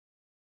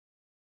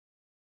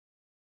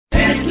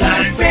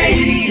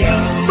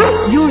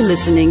You're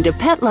listening to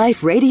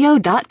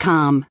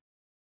PetLifeRadio.com.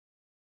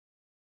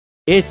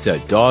 It's a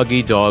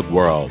Doggy Dog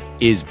World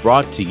is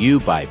brought to you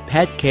by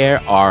Pet Care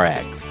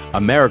RX,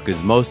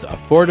 America's most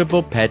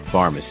affordable pet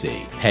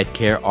pharmacy. Pet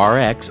Care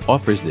RX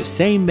offers the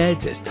same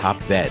meds as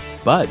top vets,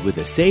 but with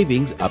a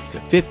savings up to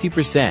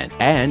 50%.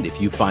 And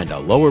if you find a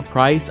lower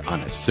price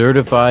on a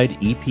certified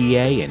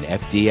EPA and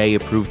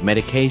FDA-approved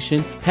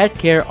medication, Pet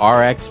Care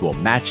RX will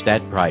match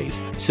that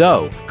price.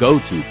 So go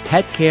to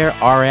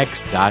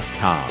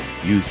PetCareRx.com.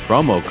 Use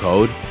promo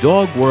code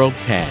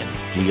DOGWORLD10.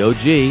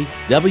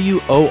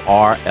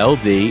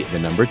 DOGWORLD, the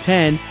number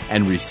 10,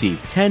 and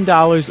receive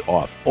 $10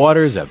 off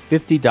orders of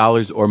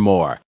 $50 or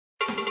more.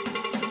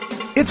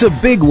 It's a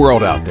big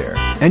world out there,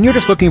 and you're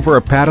just looking for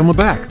a pat on the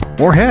back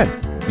or head.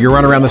 You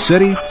run around the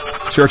city,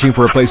 searching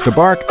for a place to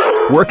bark,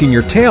 working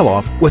your tail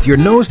off with your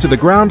nose to the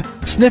ground,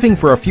 sniffing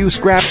for a few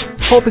scraps,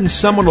 hoping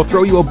someone will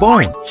throw you a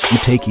bone. You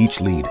take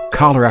each lead,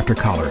 collar after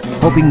collar,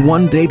 hoping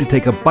one day to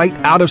take a bite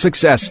out of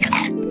success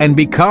and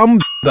become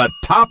the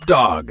top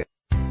dog.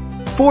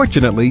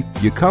 Fortunately,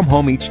 you come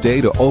home each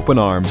day to open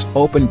arms,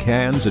 open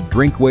cans, a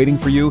drink waiting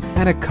for you,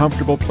 and a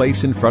comfortable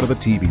place in front of the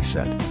TV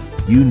set.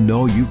 You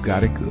know you've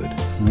got it good,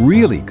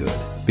 really good,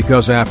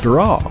 because after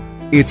all,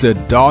 it's a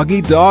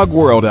doggy dog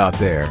world out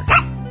there.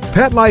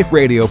 Pet Life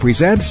Radio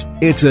presents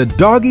It's a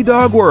Doggy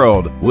Dog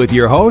World with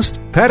your host,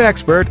 pet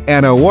expert,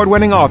 and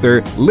award-winning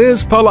author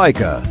Liz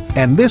Palaika,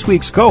 and this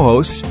week's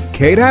co-hosts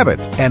Kate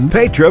Abbott and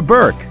Petra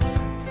Burke.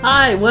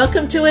 Hi,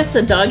 welcome to It's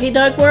a Doggy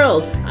Dog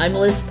World. I'm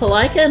Liz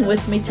Palaika, and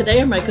with me today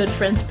are my good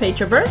friends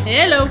Petra Burke.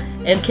 Hello.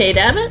 And Kate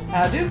Abbott.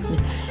 How do?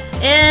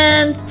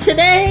 And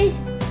today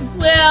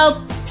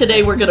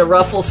we're going to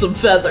ruffle some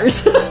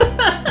feathers. You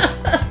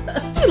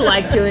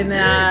like doing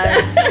that.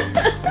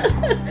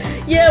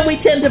 Yeah, we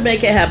tend to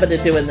make a habit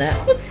of doing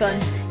that. It's fun.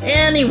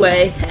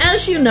 Anyway,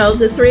 as you know,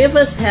 the three of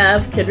us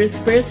have Kindred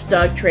Spirits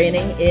dog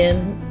training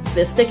in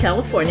Vista,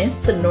 California.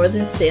 It's in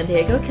northern San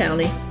Diego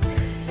County.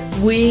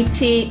 We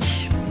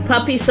teach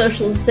puppy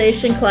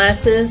socialization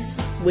classes.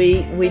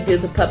 We do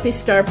the Puppy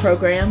Star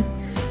program.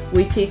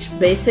 We teach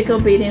basic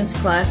obedience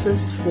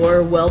classes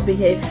for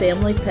well-behaved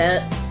family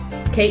pet.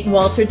 Kate and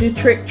Walter do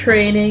trick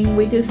training.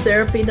 We do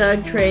therapy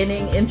dog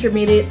training,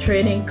 intermediate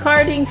training,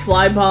 carding,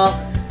 flyball,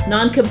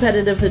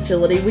 non-competitive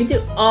agility. We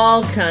do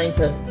all kinds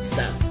of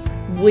stuff.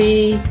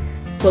 We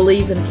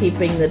believe in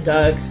keeping the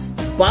dog's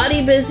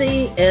body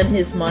busy and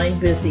his mind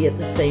busy at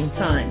the same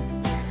time.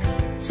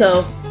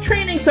 So,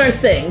 training's our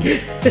thing.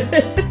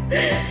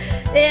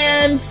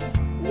 And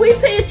we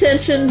pay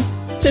attention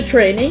to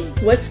training,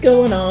 what's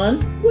going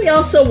on. We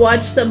also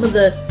watch some of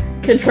the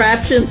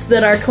contraptions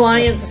that our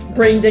clients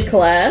bring to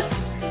class.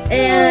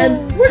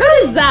 And how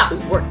is that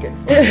working?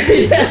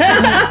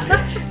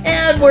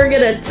 And we're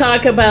going to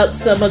talk about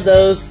some of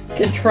those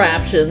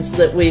contraptions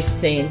that we've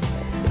seen.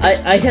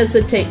 I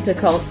hesitate to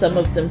call some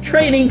of them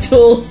training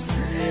tools.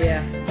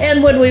 Yeah.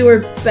 And when we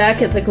were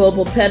back at the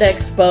Global Pet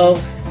Expo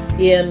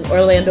in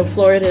Orlando,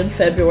 Florida in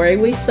February,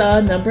 we saw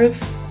a number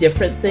of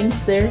different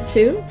things there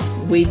too.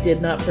 We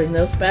did not bring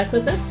those back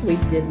with us. We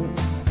didn't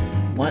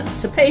want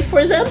to pay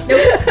for them.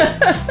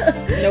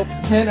 Nope.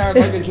 And our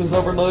luggage was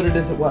overloaded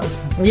as it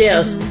was.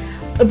 Yes.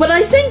 Mm-hmm. But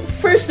I think,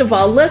 first of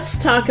all, let's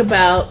talk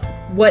about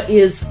what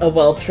is a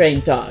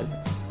well-trained dog.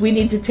 We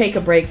need to take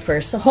a break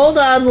first. So hold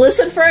on,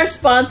 listen for our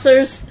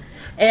sponsors,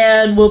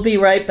 and we'll be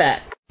right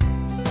back.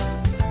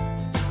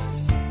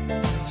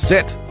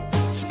 Sit.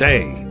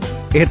 Stay.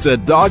 It's a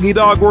Doggy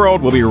Dog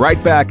World. We'll be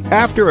right back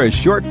after a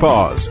short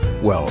pause.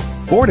 Well,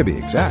 4 to be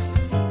exact.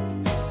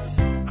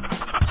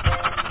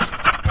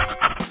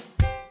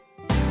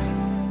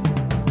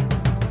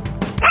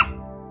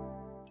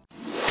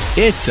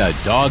 It's a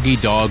Doggy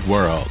Dog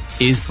World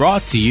is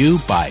brought to you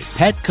by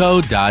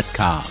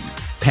Petco.com.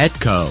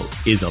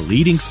 Petco is a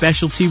leading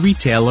specialty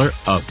retailer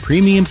of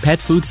premium pet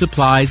food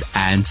supplies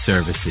and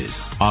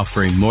services,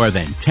 offering more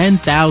than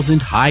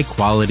 10,000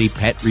 high-quality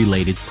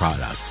pet-related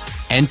products.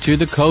 Enter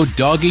the code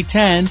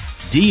DOGGY10,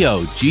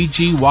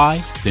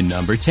 DOGGY, the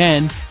number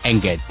 10,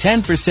 and get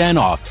 10%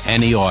 off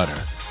any order.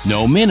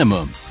 No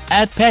minimum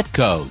at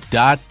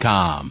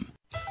Petco.com.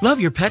 Love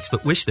your pets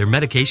but wish their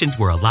medications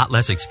were a lot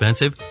less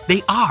expensive?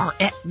 They are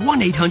at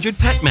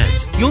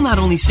 1-800-PET-MEDS. You'll not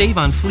only save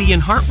on flea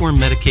and heartworm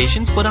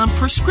medications, but on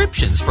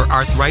prescriptions for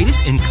arthritis,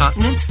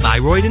 incontinence,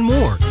 thyroid, and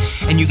more.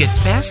 And you get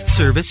fast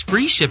service,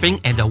 free shipping,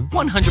 and a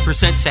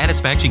 100%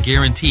 satisfaction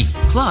guarantee.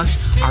 Plus,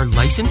 our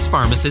licensed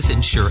pharmacists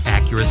ensure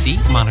accuracy,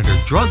 monitor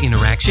drug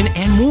interaction,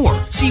 and more.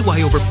 See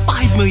why over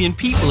 5 million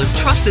people have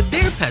trusted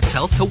their pets'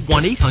 health to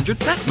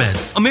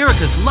 1-800-PET-MEDS,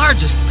 America's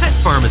largest pet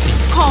pharmacy.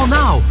 Call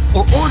now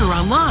or order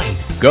online.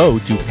 Go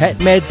to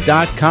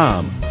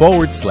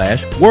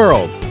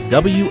petmeds.com/world,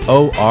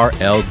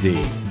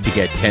 WORLD, to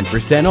get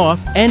 10% off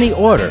any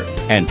order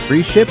and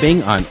free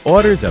shipping on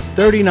orders of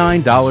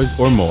 $39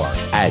 or more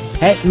at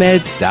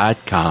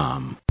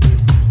petmeds.com.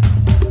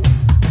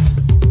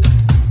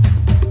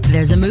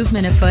 There's a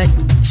movement afoot.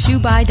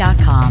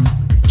 ShoeBuy.com.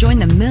 Join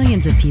the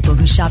millions of people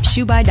who shop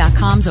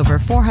ShoeBuy.com's over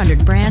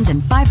 400 brands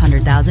and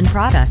 500,000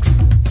 products.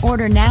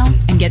 Order now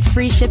and get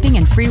free shipping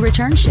and free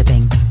return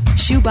shipping.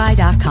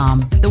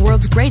 ShoeBuy.com, the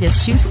world's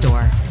greatest shoe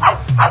store.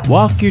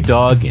 Walk your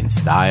dog in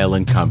style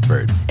and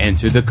comfort.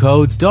 Enter the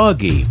code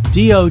DOGGY,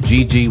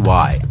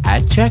 DOGGY,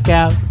 at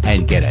checkout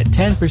and get a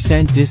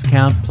 10%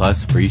 discount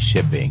plus free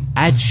shipping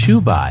at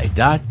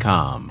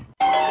ShoeBuy.com.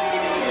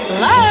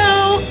 Hello?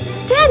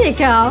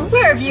 Danica,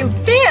 where have you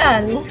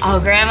been? Oh,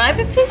 Grandma, I've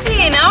been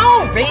busy,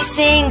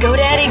 racing,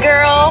 GoDaddy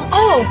girl.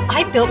 Oh,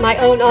 I built my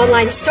own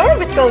online store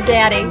with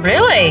GoDaddy.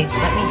 Really?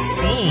 Let me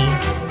see.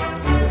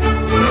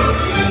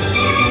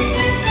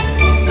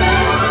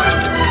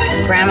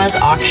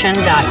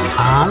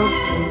 Grandma'sAuction.com.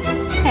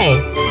 Hey,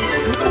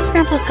 are those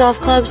Grandpa's golf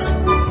clubs?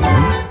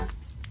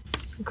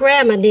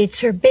 Grandma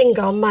needs her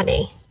bingo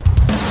money.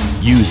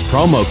 Use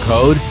promo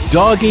code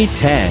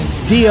DOGGY10,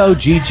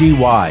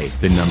 DOGGY,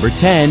 the number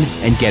 10,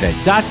 and get a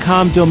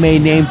 .com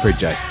domain name for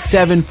just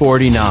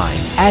 $7.49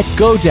 at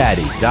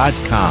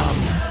GoDaddy.com.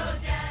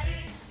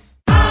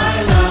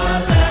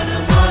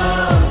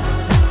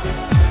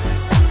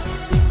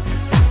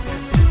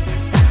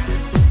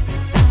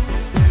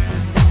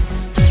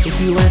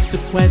 If you ask the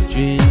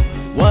question,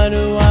 what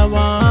do I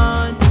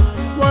want?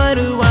 What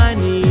do I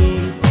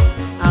need?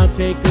 I'll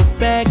take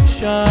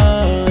affection.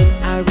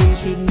 I really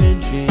should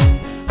mention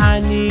I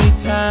need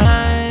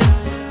time,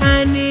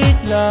 I need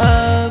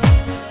love,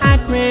 I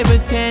crave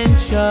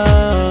attention.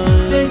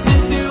 This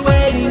is new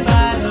waiting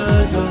by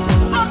the door,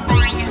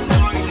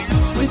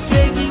 with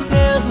shaking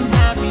tails and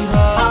happy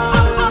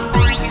hearts,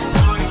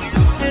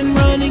 and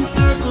running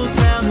circles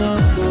round the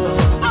floor.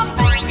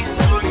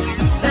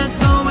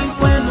 That's always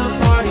when the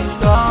party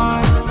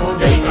starts for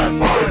me.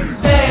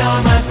 They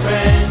are my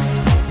friends,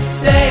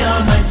 they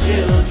are my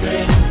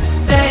children,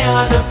 they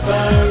are the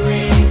furry.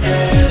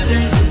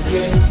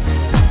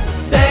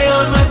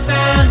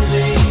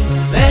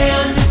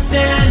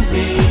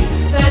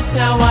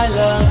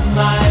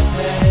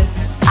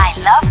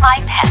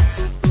 My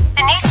Pets,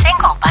 the new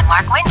single by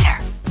Mark Winter,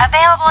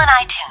 available on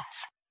iTunes.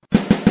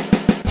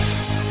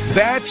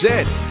 That's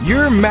it.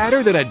 You're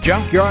madder than a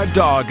junkyard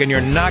dog, and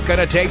you're not going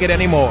to take it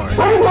anymore.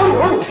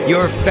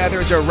 Your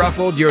feathers are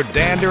ruffled, your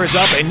dander is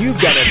up, and you've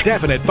got a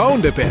definite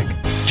bone to pick.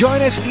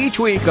 Join us each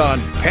week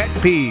on Pet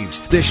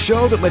Peeves, the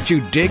show that lets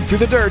you dig through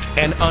the dirt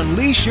and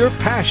unleash your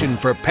passion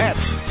for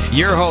pets.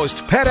 Your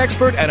host, pet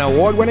expert and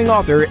award-winning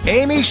author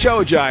Amy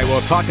Shojai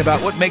will talk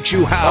about what makes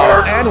you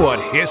howl and what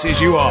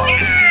hisses you off.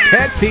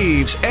 Pet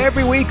Peeves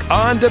every week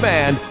on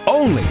demand,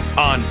 only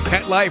on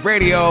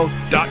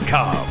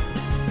PetLifeRadio.com.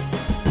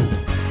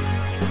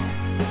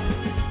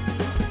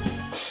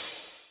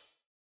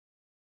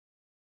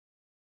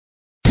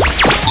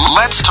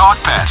 Let's talk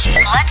pets.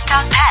 Let's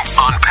talk pets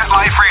On Pet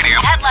Life Radio.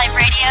 Pet Life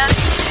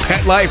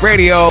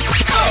Radio.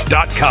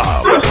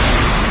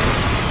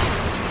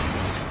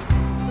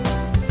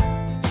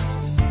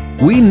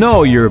 PetLifeRadio.com. We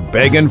know you're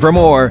begging for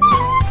more.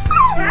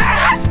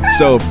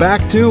 So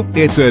back to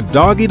It's a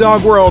Doggy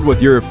Dog World with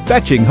your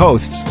fetching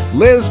hosts,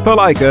 Liz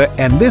Palika,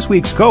 and this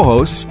week's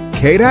co-hosts,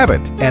 Kate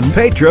Abbott and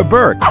Petra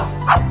Burke.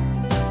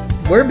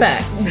 We're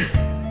back.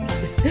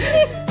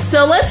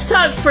 So let's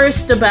talk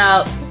first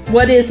about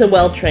what is a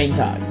well-trained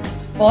dog.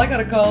 Well, I got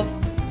a call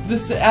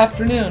this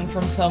afternoon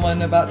from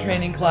someone about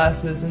training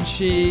classes, and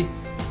she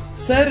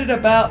said it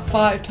about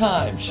 5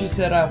 times. She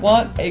said, I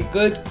want a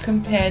good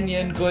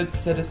companion, good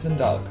citizen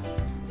dog.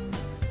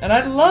 And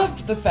I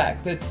loved the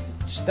fact that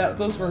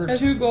those were her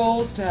 2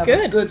 goals, to have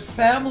a good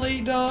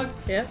family dog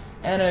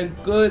and a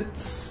good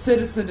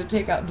citizen to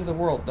take out into the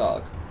world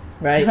dog.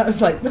 Right. And I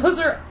was like, those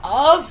are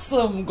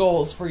awesome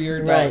goals for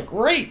your dog. Right.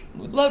 Great.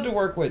 Would love to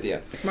work with you.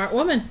 Smart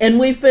woman. And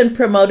we've been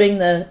promoting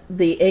the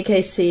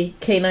AKC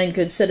Canine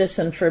Good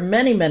Citizen for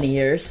many, many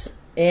years,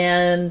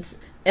 and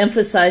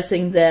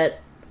emphasizing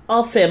that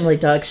all family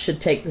dogs should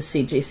take the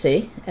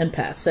CGC and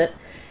pass it.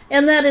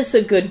 And that is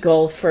a good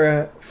goal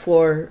for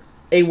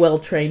a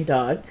well-trained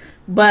dog.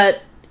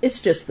 But it's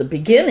just the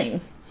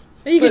beginning.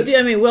 You could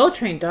do,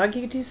 well-trained dog,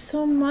 you could do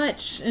so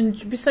much.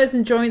 And besides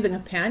enjoying the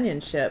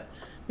companionship,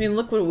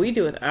 look what we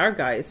do with our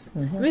guys.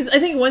 Mm-hmm. I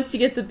think once you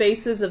get the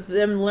basis of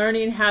them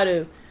learning how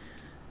to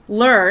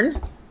learn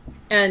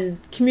and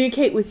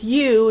communicate with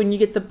you, and you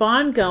get the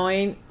bond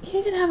going,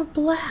 you're going to have a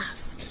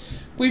blast.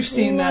 We've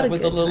seen that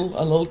with a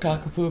little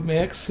cockapoo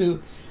mix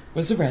who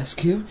was a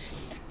rescue.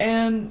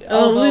 And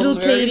little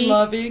very Katie.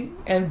 loving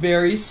and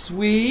very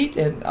sweet,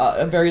 and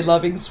a very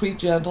loving, sweet,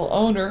 gentle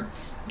owner,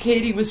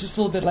 Katie was just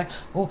a little bit like,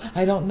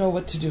 I don't know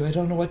what to do.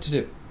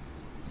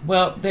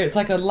 Well, there's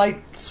like a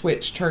light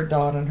switch turned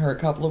on in her a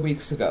couple of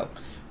weeks ago,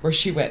 where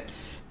she went,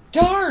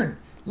 darn,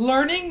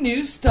 learning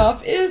new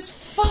stuff is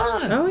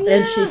fun. Oh, yeah.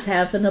 And she's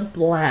having a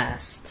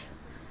blast.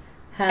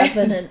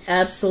 Having an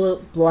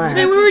absolute blast.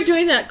 And we were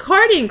doing that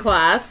karting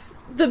class.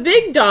 The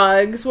big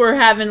dogs were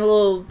having a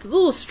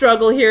little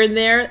struggle here and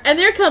there. And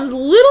there comes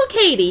little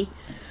Katie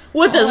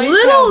with a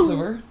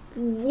little,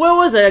 what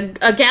was it,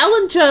 a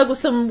gallon jug with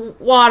some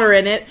water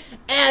in it,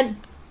 and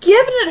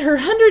giving it her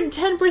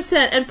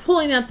 110% and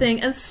pulling that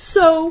thing, and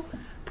so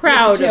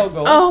proud. tail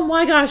going. Oh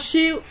my gosh,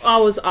 she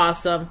was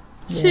awesome.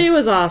 She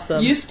was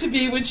awesome. Used to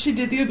be when she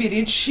did the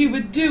obedience, she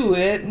would do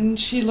it, and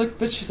she looked,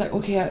 but she's like,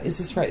 okay, is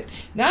this right?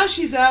 Now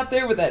she's out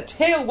there with that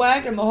tail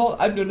wagging the whole,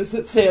 I'm doing a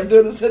sit-stay, I'm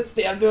doing a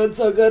sit-stay, I'm doing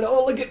so good.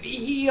 Oh, look at me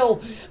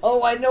heel.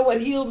 Oh, I know what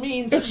heel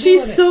means. And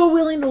she's so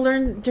willing to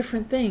learn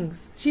different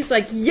things. She's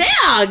like,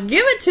 yeah,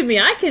 give it to me.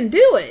 I can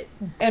do it.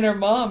 And her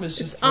mom is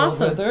just thrilled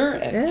awesome with her,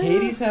 and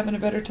Katie's having a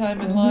better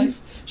time in life.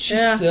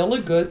 She's still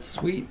a good,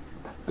 sweet,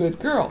 good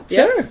girl.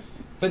 Sure.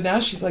 But now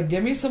she's like,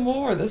 give me some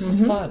more. This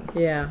is fun.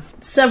 Yeah.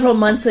 Several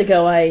months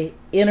ago, I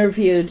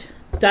interviewed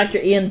Dr.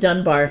 Ian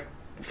Dunbar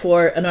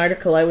for an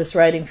article I was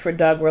writing for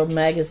Dog World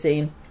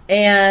magazine.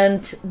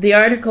 And the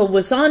article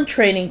was on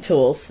training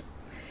tools.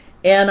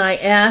 And I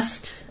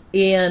asked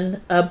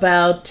Ian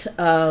about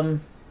a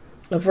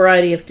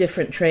variety of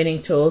different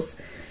training tools.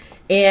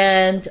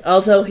 And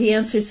although he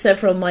answered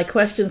several of my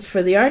questions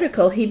for the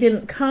article, he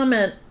didn't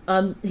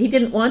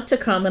want to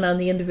comment on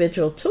the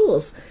individual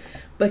tools,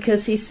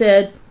 because he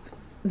said,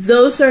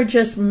 those are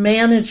just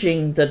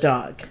managing the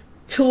dog.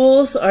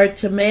 Tools are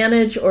to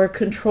manage or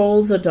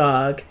control the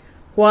dog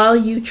while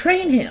you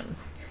train him.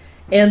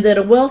 And that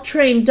a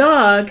well-trained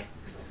dog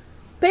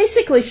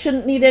basically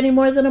shouldn't need any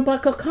more than a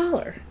buckle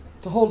collar.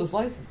 To hold his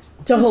license.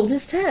 To hold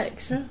his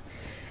tags. Yeah.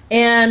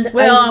 And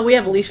we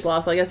have a leash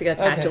law, so I guess you got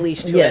to attach a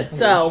leash to it.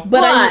 So,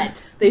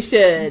 but they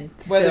should.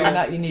 Whether or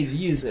not you need to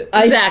use it.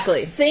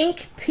 Exactly. I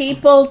think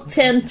people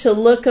tend to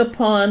look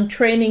upon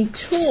training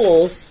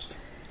tools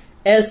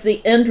as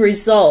the end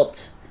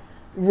result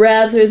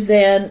rather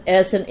than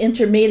as an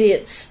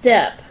intermediate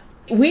step.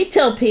 We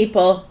tell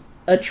people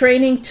a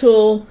training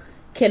tool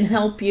can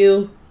help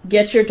you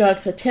get your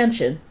dog's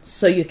attention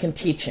so you can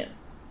teach him.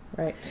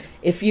 Right.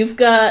 If you've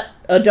got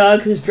a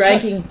dog who's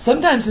dragging...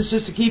 Sometimes it's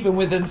just to keep him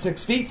within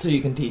 6 feet so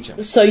you can teach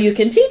him. So you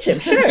can teach him,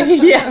 sure.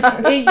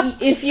 Yeah.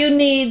 If you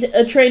need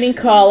a training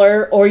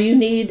collar or you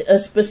need a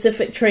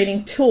specific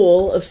training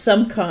tool of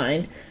some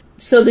kind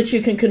so that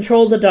you can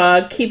control the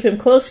dog, keep him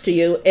close to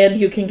you, and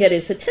you can get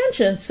his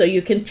attention so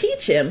you can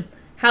teach him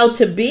how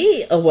to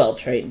be a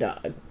well-trained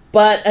dog.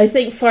 But I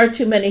think far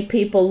too many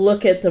people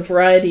look at the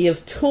variety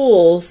of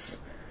tools...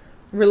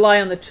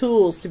 Rely on the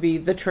tools to be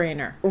the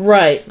trainer.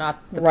 Right.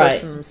 Not the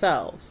person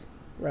themselves.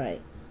 Right.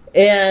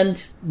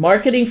 And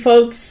marketing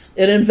folks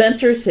and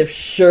inventors have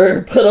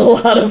sure put a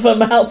lot of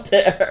them out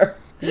there.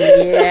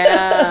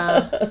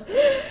 Yeah.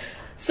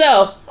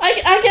 So,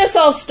 I guess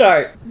I'll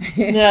start.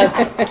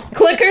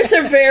 Clickers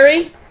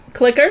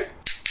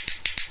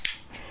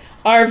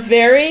are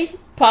very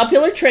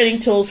popular training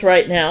tools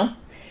right now.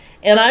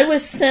 And I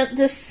was sent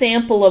this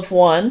sample of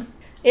one.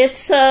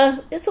 It's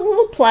a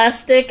little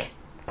plastic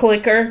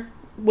clicker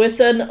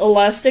with an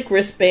elastic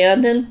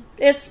wristband, and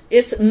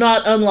it's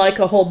not unlike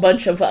a whole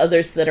bunch of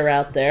others that are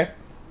out there.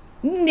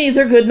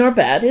 Neither good nor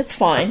bad. It's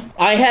fine.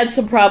 I had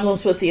some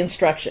problems with the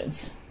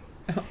instructions.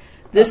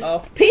 This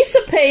piece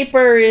of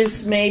paper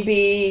is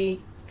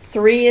maybe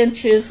 3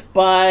 inches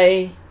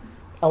by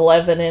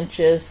 11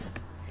 inches.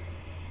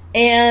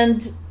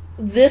 And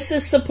this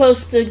is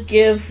supposed to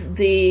give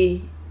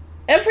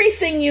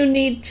everything you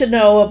need to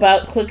know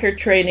about clicker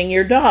training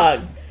your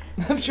dog.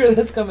 I'm sure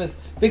that's come as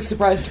a big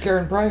surprise to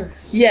Karen Pryor.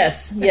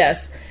 Yes.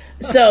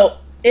 So,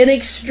 an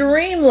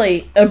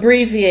extremely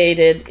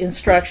abbreviated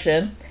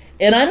instruction,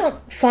 and I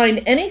don't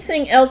find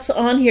anything else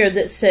on here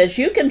that says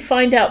you can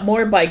find out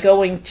more by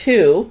going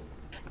to,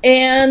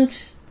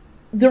 and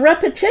the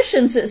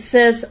repetitions, it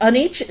says on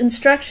each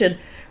instruction,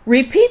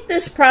 repeat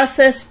this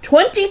process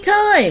 20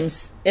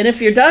 times, and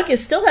if your dog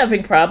is still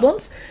having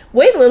problems,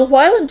 wait a little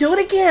while and do it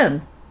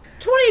again.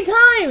 20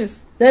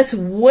 times! That's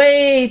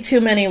way too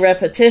many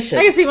repetitions.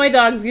 I can see my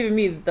dog's giving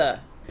me the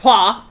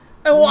paw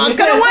and walking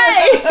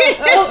away.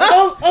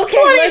 Okay.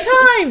 20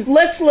 times.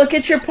 Let's look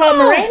at your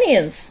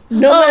Pomeranians.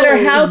 No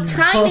matter how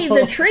tiny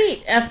the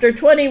treat, after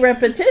 20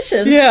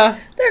 repetitions,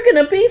 they're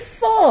going to be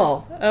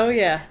full. Oh,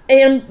 yeah.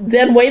 And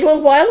then wait a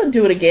little while and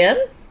do it again.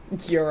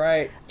 You're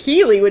right.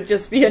 Keely would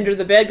just be under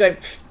the bed going,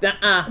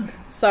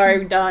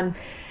 sorry, done.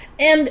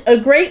 And a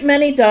great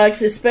many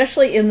dogs,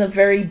 especially in the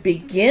very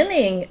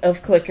beginning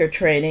of clicker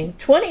training,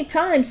 20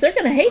 times, they're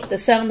going to hate the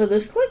sound of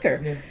this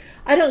clicker. Yeah.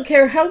 I don't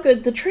care how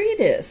good the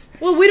treat is.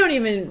 Well, we don't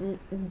even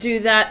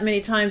do that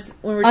many times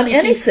when we're on teaching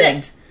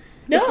anything. Sit.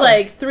 No. It's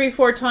like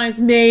 3-4 times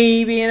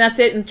maybe, and that's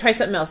it, and try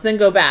something else, then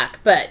go back.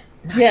 But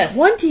not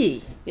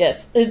 20.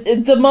 Yes.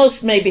 The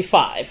most maybe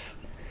 5.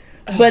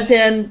 But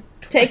then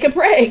take a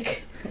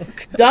break.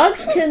 Okay.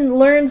 Dogs can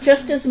learn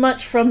just as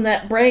much from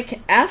that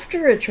break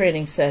after a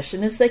training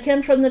session as they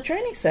can from the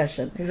training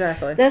session.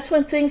 Exactly. That's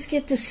when things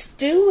get to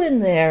stew in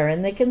there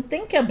and they can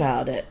think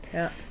about it.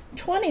 Yeah.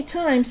 20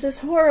 times is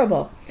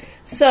horrible.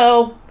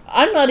 So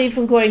I'm not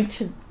even going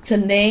to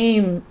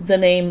name the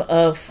name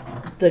of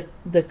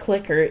the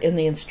clicker in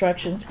the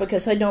instructions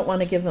because I don't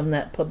want to give them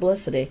that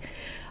publicity.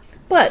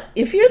 But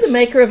if you're the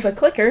maker of a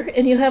clicker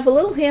and you have a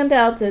little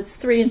handout that's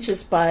 3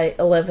 inches by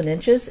 11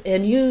 inches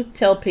and you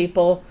tell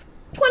people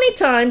 20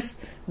 times,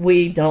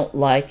 we don't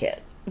like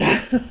it.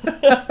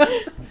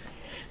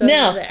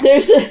 Now,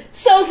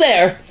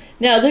 there.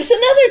 Now, there's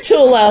another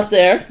tool out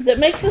there that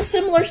makes a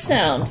similar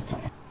sound.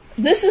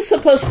 This is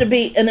supposed to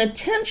be an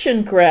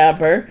attention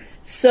grabber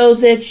so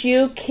that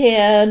you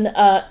can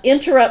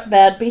interrupt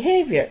bad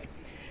behavior.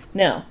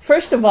 Now,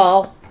 first of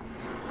all,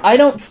 I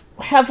don't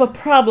have a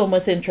problem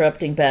with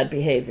interrupting bad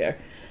behavior.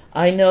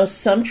 I know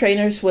some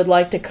trainers would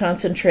like to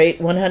concentrate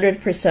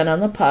 100% on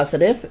the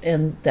positive,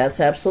 and that's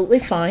absolutely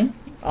fine.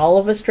 All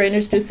of us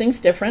trainers do things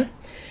different.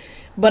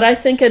 But I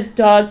think a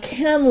dog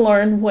can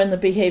learn when the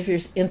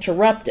behavior's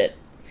interrupted.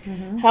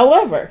 Mm-hmm.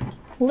 However,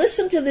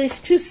 listen to these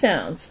two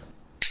sounds.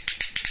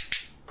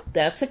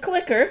 That's a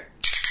clicker.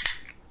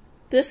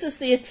 This is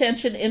the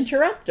attention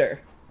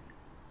interrupter.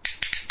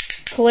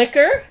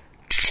 Clicker.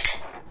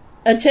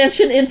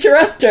 Attention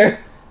interrupter.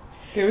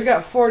 Okay, we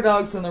got 4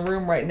 dogs in the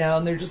room right now,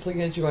 and they're just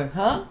looking at you going,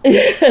 huh?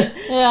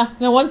 Yeah,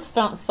 no one's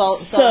falling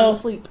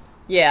asleep.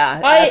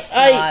 Yeah,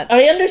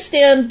 I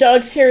understand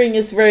dogs' hearing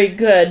is very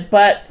good,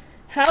 but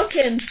how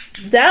can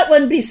that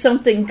one be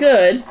something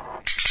good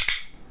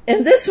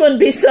and this one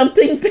be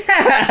something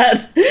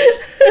bad?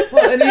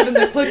 Well, and even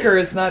the clicker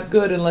is not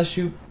good unless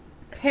you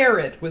pair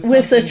it with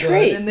something a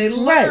trait. Good, and they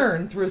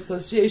learn through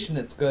association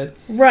it's good.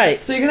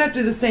 Right. So you're going to have to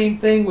do the same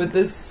thing with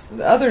this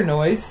other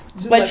noise.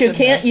 But you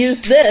can't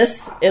use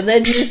this and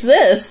then use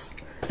this.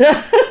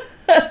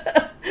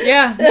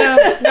 Yeah,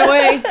 no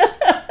way.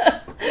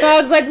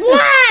 Dog's like,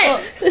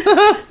 what?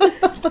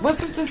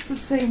 Wasn't this the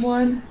same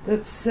one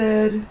that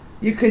said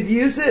you could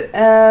use it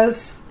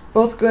as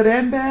both good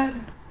and bad?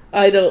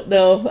 I don't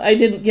know. I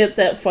didn't get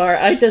that far.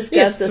 I just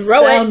got the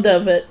sound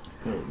of it.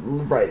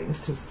 Writings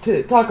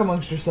to talk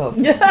amongst yourselves.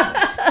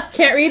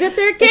 Can't read it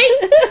there,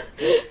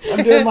 Kate?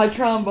 I'm doing my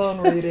trombone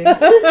reading.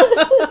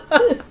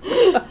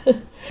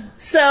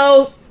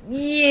 So,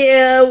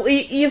 yeah,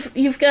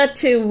 you've got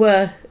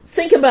to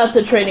think about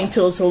the training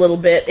tools a little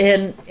bit,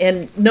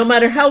 and no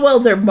matter how well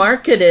they're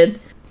marketed,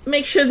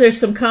 make sure there's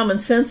some common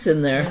sense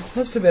in there.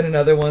 Must have been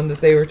another one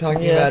that they were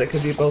talking about. It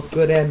could be both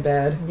good and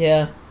bad.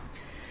 Yeah.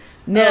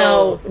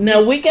 Now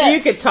we get... You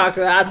could talk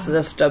about that's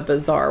just a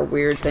bizarre,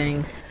 weird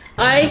thing.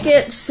 I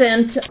get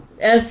sent,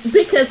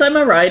 because I'm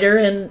a writer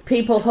and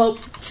people hope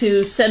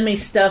to send me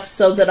stuff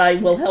so that I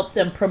will help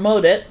them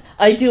promote it.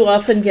 I do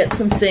often get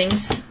some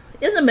things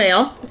in the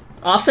mail,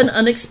 often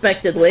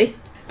unexpectedly.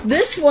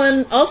 This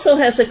one also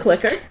has a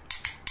clicker,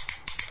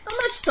 a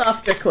much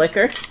softer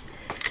clicker.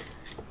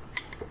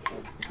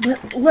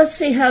 But let's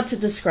see how to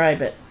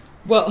describe it.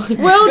 Well,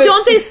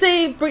 don't they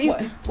say?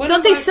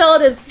 Don't they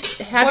sell it as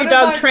have your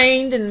dog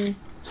trained and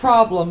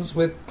problems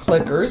with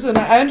clickers? And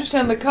I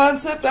understand the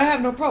concept. I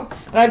have no problem,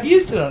 and I've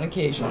used it on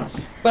occasion.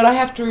 But I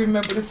have to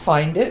remember to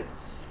find it.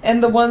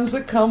 And the ones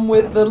that come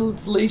with the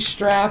leash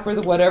strap or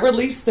the whatever, at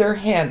least they're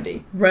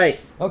handy.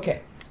 Right.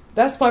 Okay.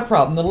 That's my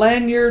problem. The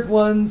lanyard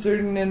ones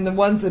and the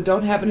ones that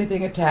don't have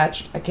anything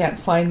attached, I can't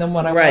find them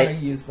when I want to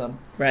use them.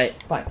 Right.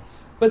 Fine.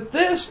 But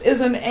this is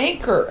an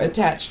anchor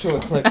attached to a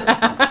clicker.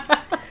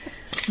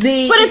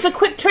 But it's a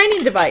quick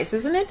training device,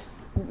 isn't it?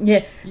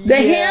 Yeah. The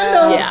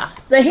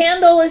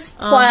handle is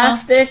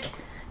plastic.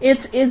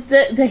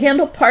 The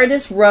handle part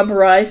is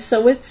rubberized,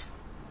 so it's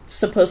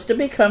supposed to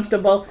be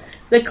comfortable.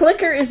 The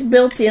clicker is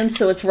built in,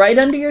 so it's right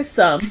under your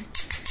thumb.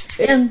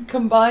 It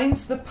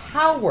combines the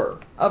power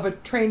of a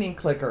training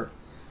clicker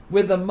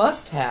with the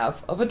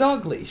must-have of a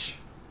dog leash.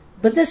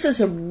 But this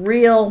is a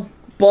real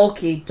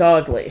bulky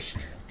dog leash.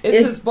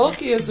 It's as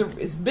bulky as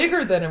it's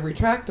bigger than a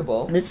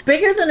retractable. It's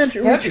bigger than a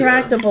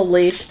retractable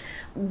leash.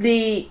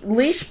 The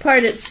leash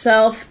part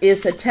itself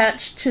is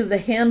attached to the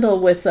handle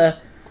with a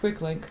quick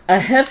link, a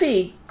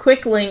heavy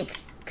quick link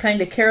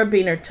kind of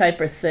carabiner type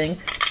of thing,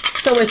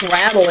 so it's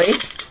rattly.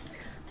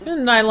 A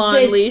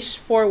nylon leash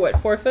for what,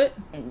 4 foot?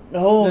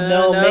 Oh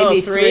no, maybe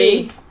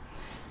 3.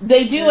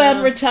 They do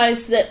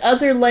advertise that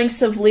other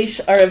lengths of leash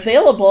are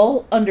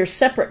available under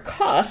separate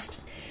cost,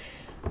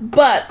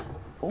 but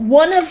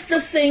one of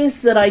the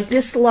things that I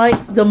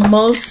disliked the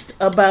most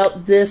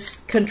about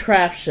this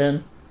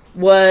contraption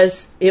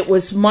was it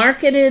was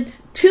marketed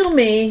to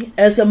me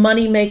as a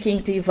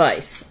money-making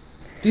device.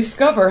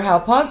 Discover how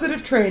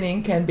positive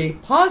training can be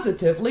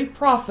positively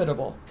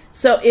profitable.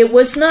 So it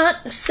was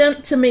not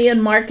sent to me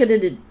and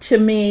marketed to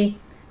me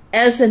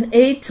as an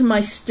aid to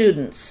my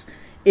students.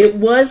 It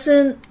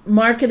wasn't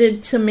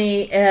marketed to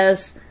me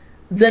as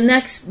the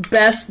next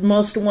best,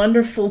 most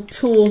wonderful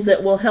tool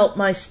that will help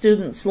my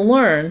students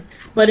learn,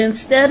 but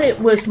instead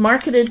it was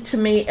marketed to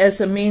me as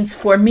a means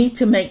for me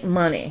to make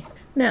money.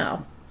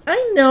 Now,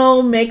 I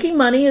know making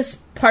money is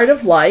part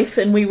of life,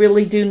 and we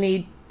really do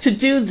need to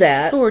do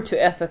that. We're too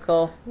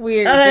ethical.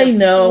 We're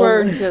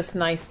just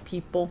nice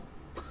people.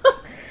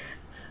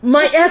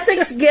 My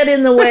ethics get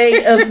in the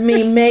way of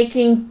me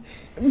making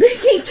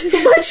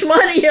too much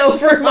money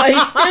over my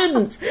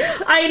students.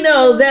 I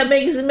know that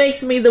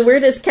makes me the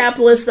weirdest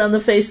capitalist on the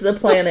face of the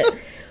planet.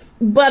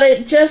 But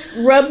it just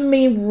rubbed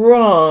me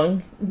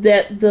wrong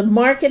that the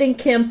marketing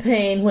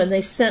campaign when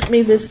they sent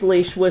me this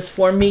leash was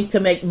for me to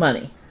make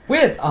money.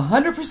 With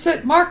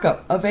 100%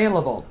 markup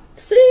available.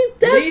 See,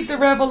 Lead the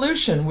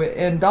revolution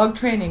in dog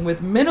training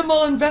with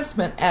minimal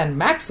investment and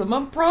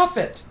maximum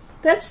profit.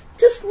 That's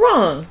just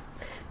wrong.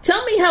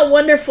 tell me how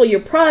wonderful your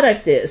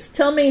product is.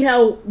 Tell me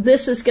how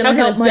this is going to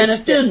help my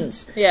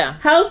students. Yeah.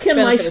 How can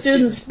my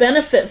students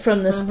benefit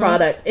from this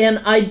product? And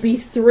I'd be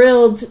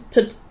thrilled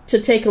to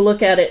take a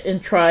look at it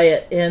and try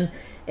it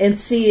and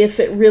see if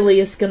it really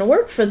is going to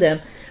work for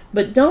them.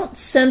 But don't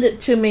send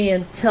it to me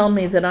and tell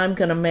me that I'm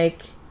going to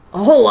make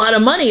a whole lot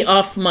of money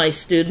off my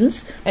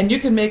students. And you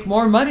can make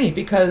more money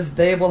because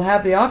they will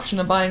have the option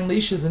of buying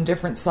leashes in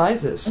different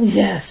sizes.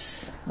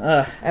 Yes.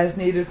 As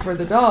needed for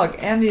the dog,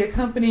 and the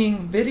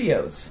accompanying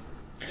videos.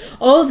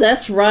 Oh,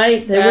 that's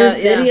right. There were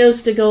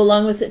videos to go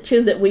along with it,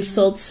 too, that we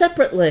sold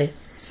separately.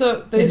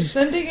 So they're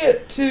sending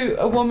it to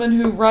a woman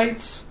who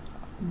writes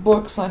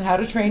books on how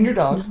to train your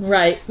dog.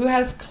 Right. Who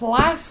has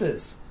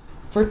classes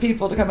for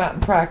people to come out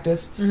and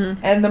practice.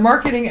 And the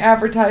marketing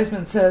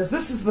advertisement says,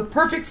 this is the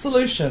perfect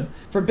solution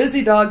for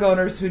busy dog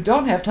owners who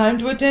don't have time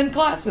to attend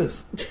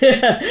classes.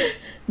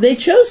 They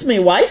chose me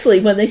wisely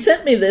when they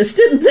sent me this,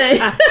 didn't they?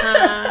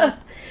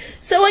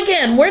 So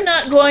again, we're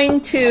not going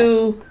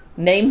to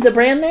name the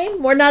brand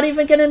name. We're not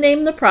even going to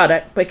name the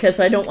product because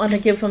I don't want to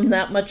give them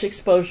that much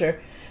exposure.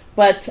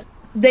 But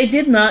they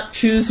did not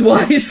choose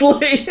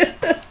wisely.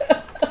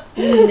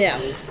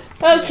 Yeah.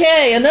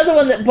 Okay, another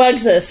one that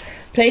bugs us.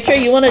 Petra,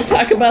 you want to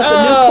talk about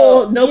the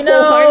no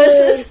pull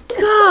harnesses?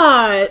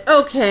 God.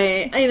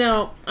 Okay.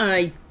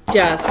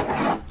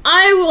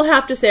 I will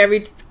have to say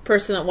every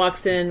person that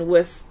walks in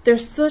with,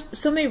 there's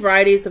so many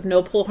varieties of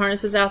no pull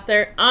harnesses out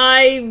there.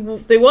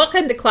 They walk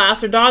into class,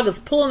 their dog is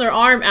pulling their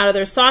arm out of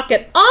their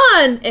socket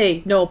on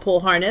a no pull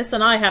harness,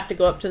 and I have to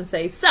go up to them and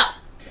say, so,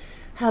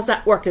 how's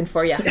that working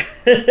for you?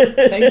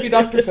 Thank you,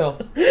 Dr. Phil.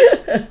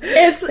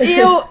 It's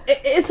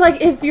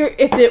like if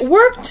it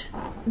worked,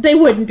 they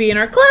wouldn't be in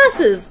our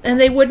classes, and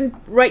they wouldn't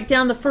write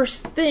down the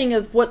first thing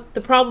of what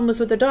the problem is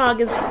with their dog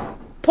is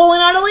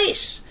pulling on a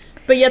leash,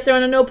 but yet they're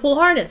on a no pull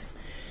harness.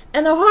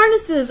 And the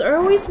harnesses are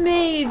always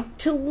made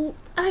to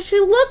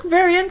actually look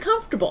very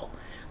uncomfortable.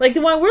 Like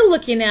the one we're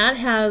looking at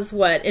has,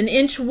 an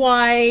inch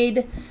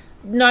wide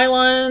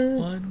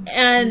nylon,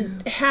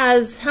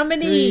 has how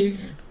many?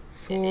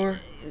 3,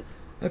 4.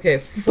 Okay,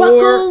 4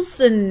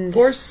 buckles and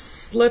 4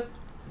 slip.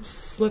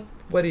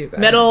 What do you got?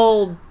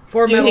 Metal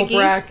 4 metal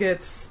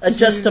brackets,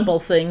 adjustable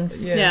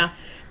things. Yeah.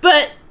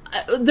 But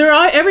there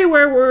are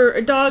everywhere where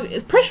a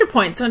dog pressure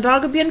points and a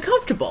dog would be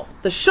uncomfortable.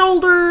 The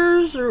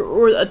shoulders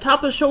or the top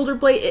of the shoulder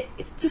blade,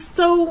 it's just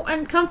so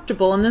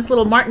uncomfortable. And this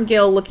little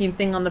martingale looking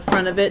thing on the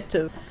front of it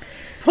to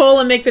pull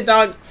and make the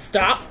dog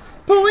stop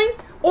pulling,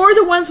 or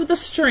the ones with the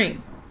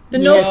string. The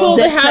no pull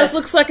that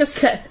looks like a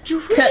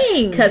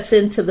string. Cuts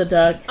into the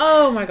dog.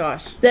 Oh my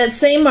gosh. That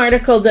same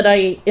article that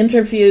I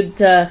interviewed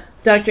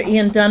Dr.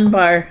 Ian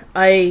Dunbar,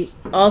 I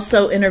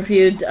also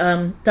interviewed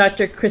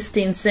Dr.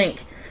 Christine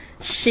Zink.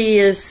 She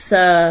is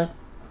a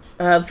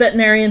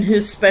veterinarian who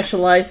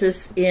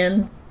specializes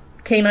in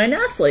canine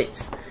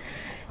athletes.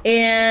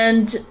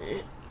 And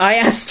I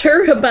asked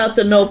her about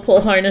the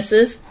no-pull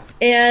harnesses,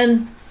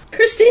 and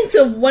Christine's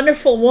a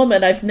wonderful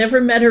woman. I've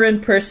never met her in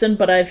person,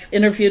 but I've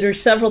interviewed her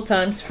several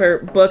times for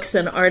books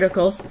and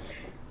articles.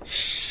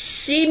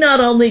 She not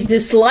only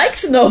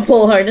dislikes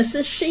no-pull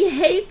harnesses, she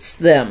hates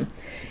them.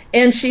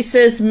 And she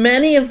says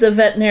many of the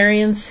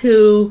veterinarians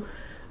who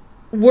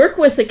work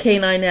with the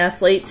canine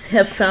athletes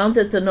have found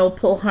that the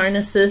no-pull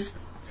harnesses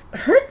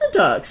hurt the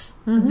dogs.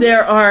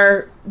 There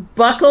are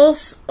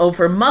buckles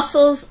over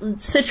muscles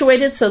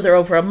situated, so they're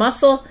over a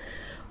muscle,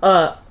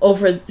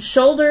 over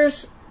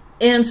shoulders,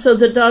 and so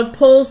the dog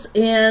pulls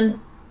and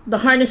the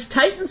harness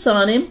tightens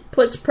on him,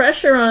 puts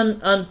pressure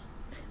on.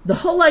 The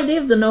whole idea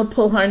of the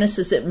no-pull harness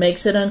is it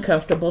makes it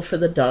uncomfortable for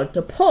the dog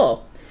to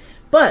pull.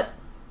 But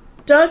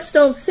dogs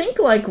don't think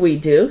like we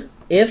do.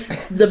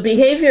 If the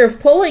behavior of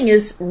pulling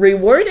is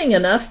rewarding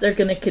enough, they're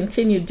going to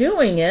continue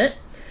doing it.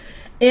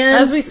 And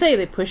as we say,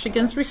 they push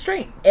against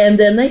restraint. And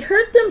then they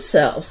hurt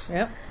themselves.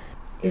 Yep.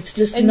 It's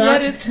just and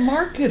not... yet it's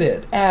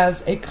marketed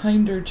as a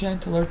kinder,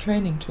 gentler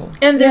training tool.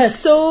 And there's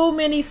so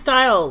many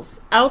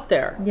styles out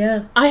there.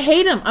 Yeah. I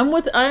hate them. I'm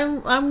with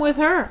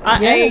her.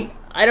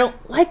 I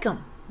don't like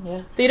them.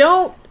 Yeah. They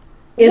don't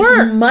It's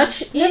work.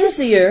 much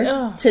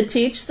easier to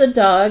teach the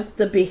dog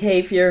the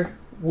behavior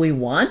we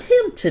want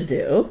him to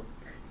do,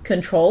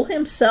 control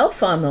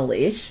himself on the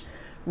leash,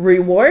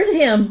 reward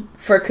him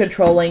for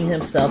controlling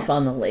himself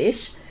on the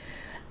leash,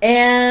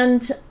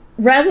 and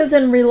rather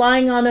than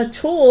relying on a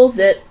tool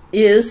that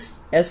is,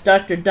 as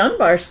Dr.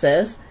 Dunbar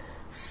says,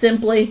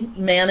 simply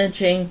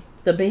managing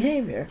the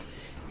behavior.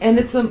 And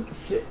it's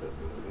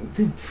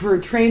for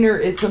a trainer,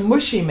 it's a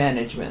mushy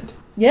management.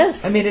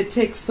 Yes. I mean, it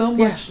takes so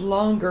much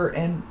longer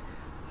and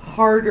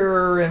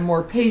harder and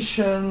more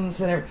patience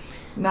and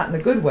not in a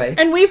good way.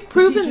 And we've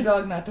proven to teach a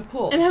dog not to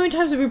pull. And how many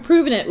times have we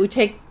proven it?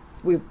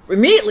 We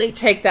immediately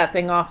take that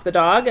thing off the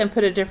dog and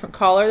put a different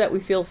collar that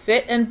we feel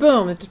fit, and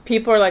boom,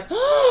 people are like,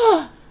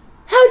 "Oh,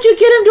 how'd you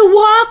get him to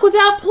walk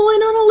without pulling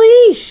on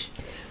a leash?"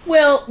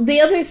 Well, the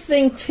other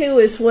thing too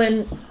is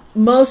when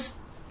most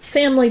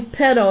family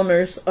pet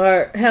owners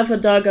have a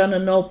dog on a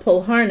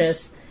no-pull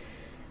harness,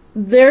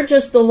 they're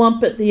just the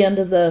lump at the end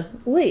of the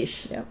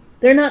leash. Yep.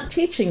 They're not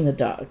teaching the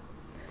dog.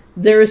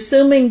 they're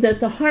assuming that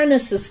the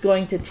harness is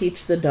going to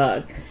teach the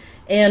dog.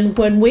 And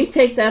when we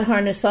take that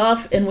harness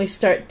off and we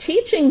start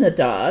teaching the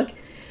dog,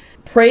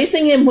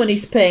 praising him when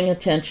he's paying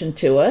attention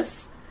to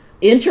us,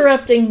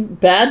 interrupting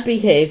bad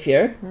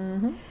behavior,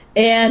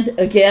 and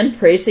again,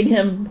 praising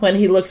him when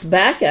he looks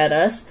back at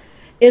us,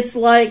 it's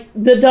like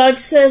the dog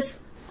says,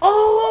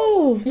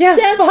 oh, yeah,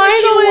 that's finally.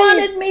 what you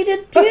wanted me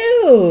to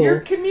do. You're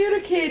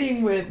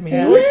communicating with me.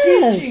 Yes.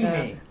 You're teaching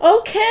me.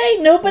 Okay,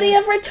 nobody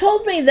ever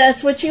told me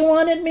that's what you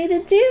wanted me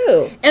to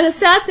do. And the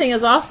sad thing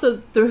is also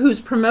who's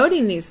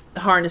promoting these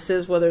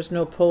harnesses, whether it's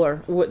no pull or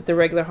the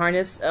regular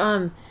harness,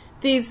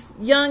 these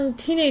young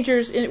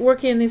teenagers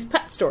working in these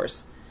pet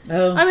stores.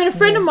 Oh, I mean, a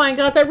friend of mine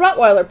got that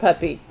Rottweiler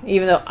puppy,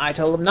 even though I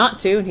told him not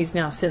to, and he's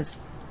now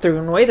since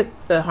thrown away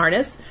the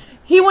harness.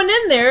 He went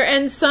in there,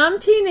 and some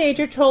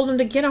teenager told him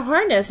to get a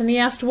harness, and he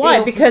asked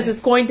why. Because it's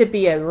going to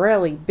be a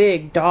really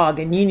big dog,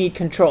 and you need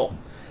control.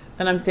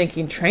 And I'm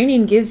thinking,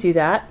 training gives you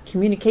that,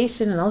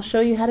 communication, and I'll show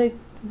you how to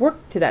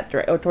work to that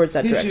or towards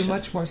that direction. Gives you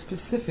much more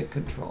specific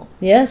control.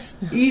 Yes.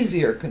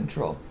 Easier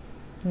control.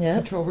 Yeah.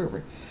 Control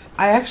river.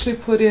 I actually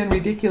put in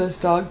ridiculous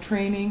dog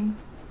training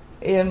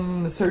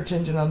in the search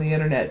engine on the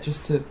internet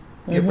just to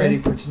get ready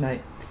for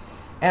tonight.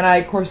 And I,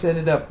 of course,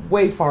 ended up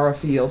way far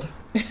afield.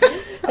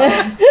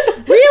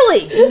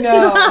 Really?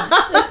 No.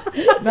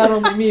 Not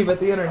only me, but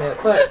the internet.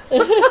 But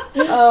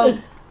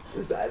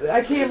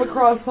I came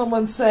across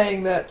someone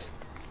saying that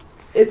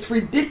it's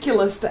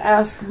ridiculous to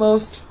ask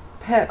most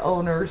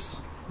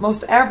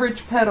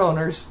average pet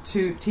owners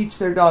to teach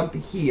their dog to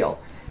heel.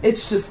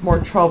 It's just more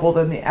trouble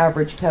than the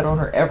average pet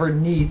owner ever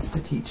needs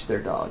to teach their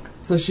dog.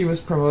 So she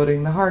was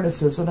promoting the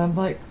harnesses, and I'm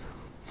like,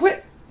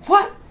 what?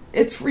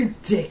 It's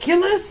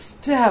ridiculous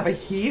to have a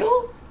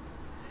heel?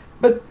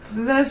 But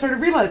then I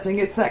started realizing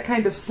it's that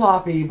kind of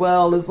sloppy,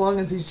 well, as long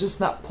as he's just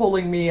not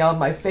pulling me on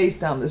my face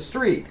down the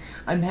street,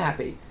 I'm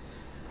happy.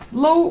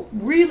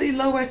 Really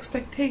low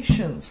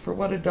expectations for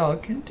what a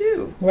dog can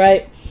do.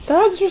 Right.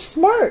 Dogs are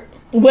smart.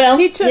 Well,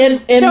 teach them,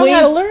 show them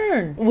how to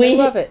learn. We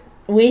love it.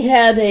 We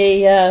had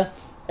a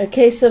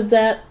case of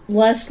that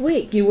last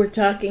week. You were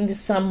talking to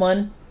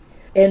someone,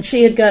 and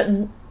she had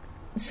gotten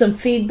some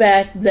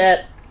feedback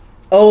that,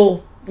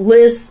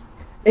 Liz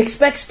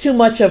expects too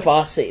much of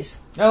Aussies.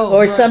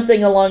 Or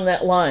something along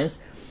that lines.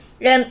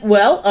 And,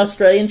 well,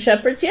 Australian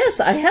Shepherds, yes,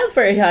 I have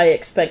very high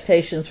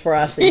expectations for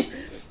Aussies.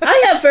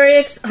 I have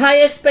very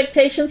high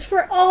expectations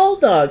for all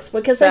dogs,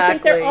 because I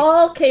think they're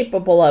all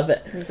capable of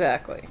it.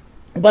 Exactly.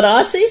 But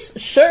Aussies,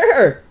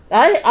 sure.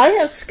 I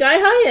have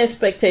sky-high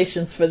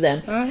expectations for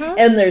them.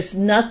 And there's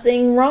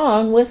nothing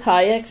wrong with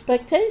high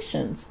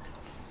expectations.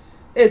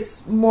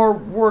 It's more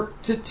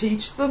work to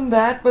teach them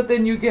that, but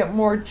then you get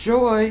more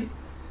joy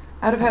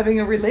out of having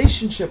a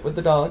relationship with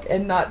the dog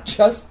and not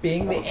just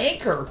being the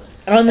anchor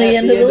on the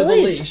end of the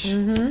leash.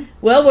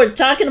 Well, we're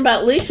talking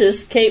about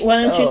leashes. Kate,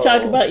 why don't you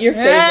talk about your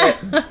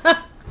favorite?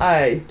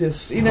 I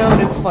just,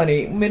 and it's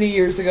funny. Many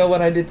years ago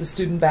when I did the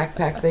student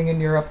backpack thing in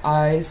Europe,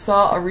 I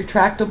saw a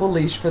retractable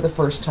leash for the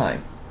first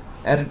time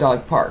at a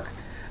dog park.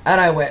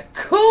 And I went,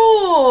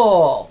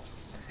 cool!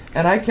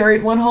 And I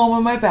carried one home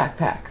in my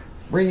backpack,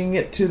 bringing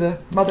it to the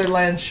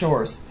motherland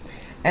shores.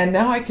 And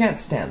now I can't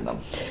stand them.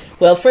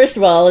 Well, first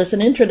of all, as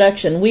an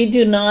introduction, we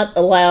do not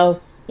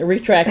allow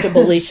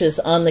retractable leashes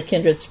on the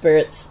Kindred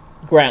Spirits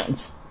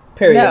grounds,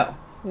 period.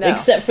 No.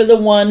 Except for the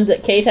one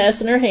that Kate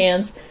has in her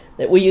hands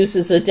that we use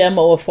as a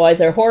demo of why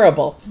they're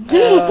horrible.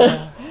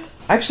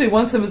 Actually,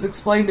 once it was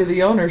explained to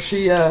the owner,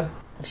 she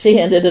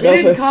handed it we over.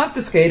 didn't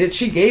confiscate it,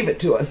 she gave it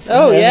to us.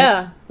 Oh,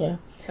 yeah. Yeah.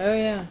 Oh,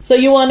 yeah. So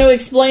you want to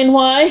explain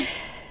why?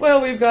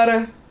 Well, we've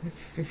got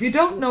if you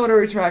don't know what a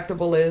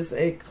retractable is,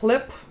 a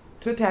clip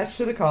to attach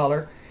to the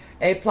collar,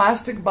 a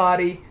plastic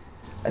body,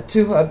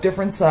 two of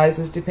different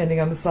sizes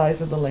depending on the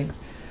size of the length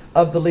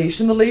of the leash.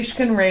 And the leash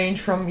can range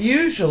from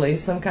usually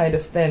some kind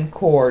of thin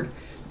cord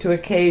to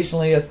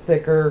occasionally a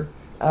thicker,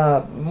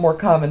 more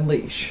common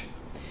leash.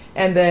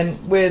 And then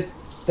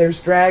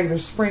there's drag,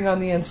 there's spring on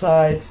the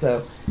inside,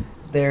 so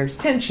there's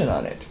tension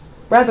on it.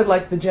 Rather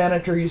like the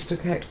janitor used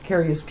to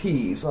carry his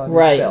keys on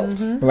his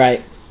belt.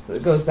 Right. So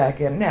it goes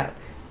back in and out.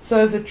 So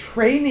as a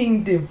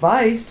training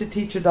device to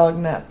teach a dog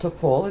not to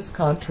pull, it's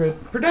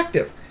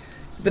counterproductive.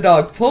 The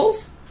dog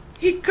pulls,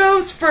 he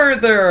goes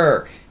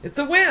further. It's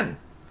a win.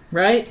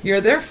 Right.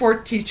 You're therefore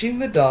teaching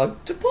the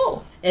dog to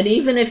pull. And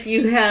even if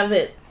you have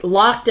it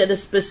locked at a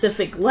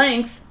specific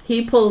length,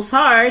 he pulls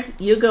hard,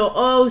 you go,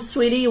 oh,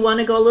 sweetie, you want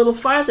to go a little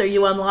farther.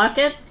 You unlock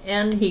it,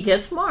 and he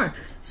gets more.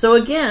 So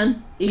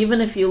again,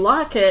 even if you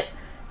lock it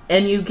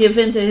and you give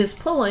in to his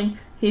pulling,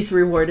 he's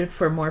rewarded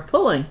for more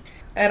pulling.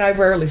 And I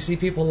rarely see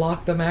people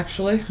lock them,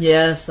 actually.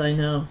 Yes, I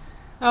know.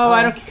 Oh,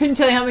 I couldn't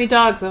tell you how many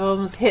dogs I've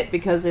almost hit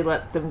because they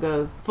let them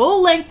go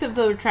full length of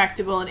the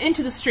retractable and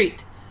into the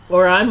street.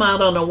 Or I'm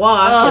out on a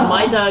walk and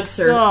my dogs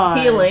are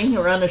heeling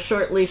or on a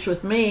short leash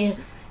with me.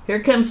 Here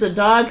comes a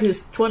dog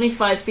who's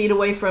 25 feet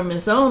away from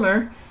his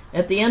owner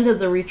at the end of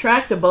the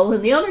retractable,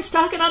 and the owner's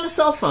talking on a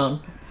cell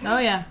phone. Oh,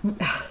 yeah.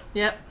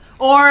 Yep.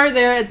 Or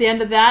they're at the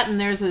end of that, and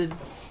there's a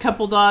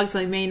couple dogs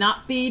that may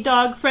not be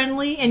dog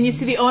friendly, and you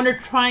see the owner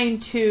trying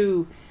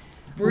to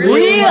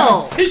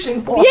reel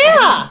fishing pole.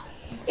 Yeah.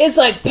 It's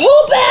like,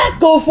 pull back,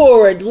 go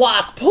forward,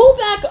 lock, pull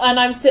back. And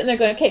I'm sitting there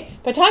going, okay,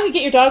 by the time you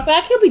get your dog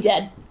back, he'll be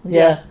dead.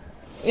 Yeah.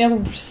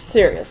 Yeah,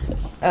 seriously.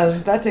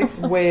 That takes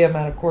way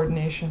amount of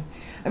coordination.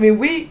 I mean,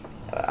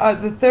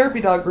 the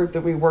therapy dog group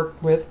that we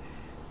work with,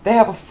 they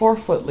have a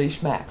 4-foot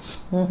leash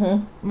max.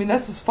 Mm-hmm. I mean,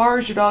 that's as far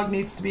as your dog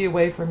needs to be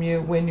away from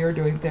you when you're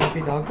doing therapy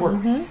dog work.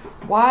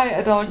 Mm-hmm. Why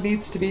a dog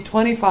needs to be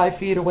 25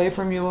 feet away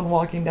from you when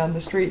walking down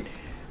the street,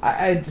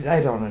 I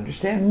don't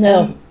understand.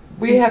 No. And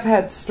we have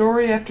had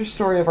story after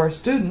story of our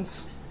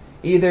students,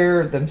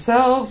 either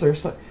themselves or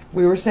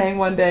we were saying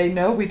one day,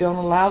 no, we don't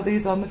allow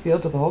these on the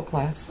field to the whole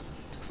class.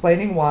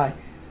 Explaining why.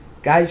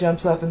 Guy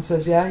jumps up and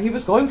says, yeah, he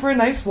was going for a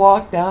nice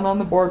walk down on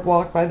the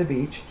boardwalk by the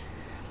beach.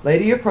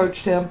 Lady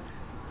approached him.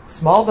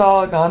 Small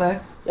dog on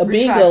a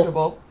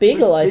retractable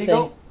Beagle, I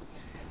think,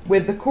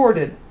 with the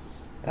corded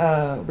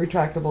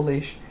retractable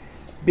leash.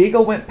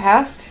 Beagle went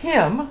past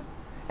him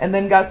and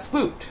then got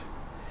spooked,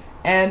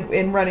 and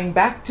in running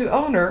back to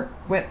owner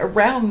went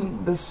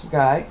around this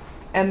guy,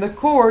 and the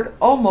cord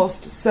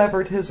almost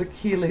severed his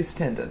Achilles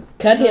tendon.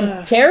 Cut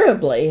him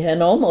terribly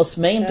and almost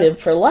maimed him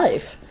for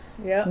life.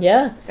 Yeah.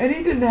 Yeah. And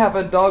he didn't have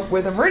a dog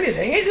with him or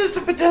anything. He's just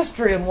a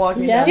pedestrian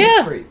walking down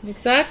the street.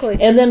 Exactly.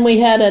 And then we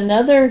had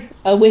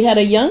we had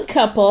a young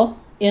couple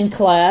in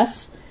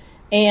class,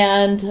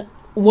 and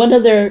one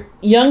of their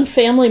young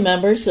family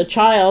members, a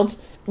child,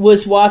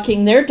 was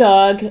walking their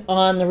dog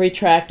on the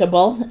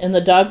retractable, and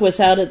the dog was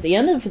out at the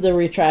end of the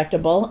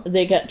retractable.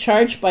 They got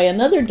charged by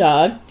another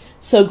dog,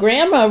 so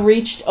Grandma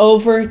reached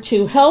over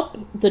to help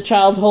the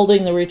child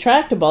holding the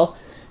retractable,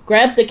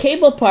 grabbed the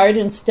cable part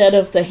instead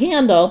of the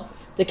handle.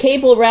 The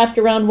cable wrapped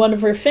around one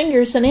of her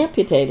fingers and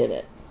amputated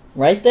it.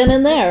 Right then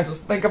and there.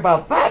 Just think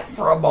about that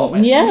for a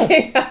moment.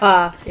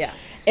 Yeah. Yeah.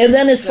 And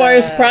then as far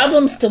as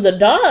problems to the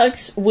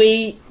dogs,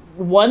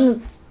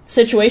 one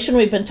situation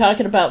we've been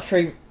talking about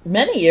for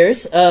many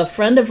years, a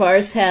friend of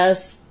ours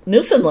has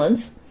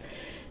Newfoundlands.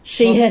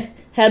 She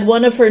had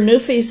one of her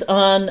Newfies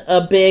on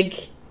the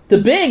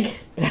big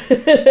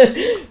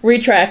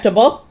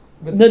retractable,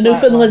 the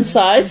Newfoundland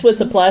size with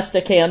the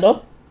plastic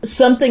handle.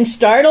 Something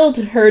startled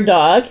her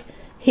dog.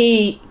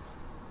 He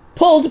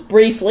pulled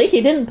briefly.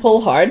 He didn't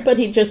pull hard, but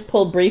he just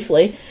pulled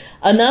briefly,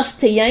 enough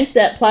to yank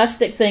that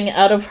plastic thing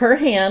out of her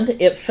hand.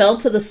 It fell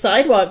to the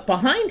sidewalk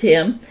behind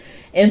him,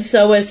 and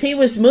so as he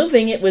was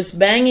moving, it was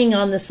banging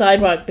on the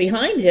sidewalk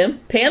behind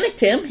him. Panicked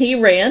him. He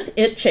ran.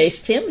 It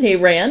chased him. He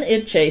ran.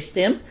 It chased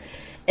him.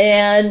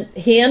 And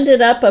he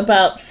ended up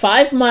about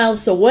 5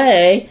 miles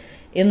away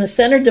in the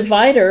center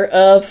divider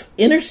of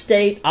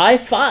Interstate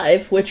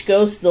I-5, which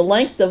goes the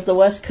length of the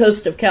west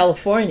coast of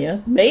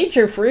California,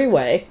 major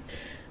freeway.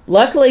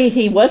 Luckily,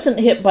 he wasn't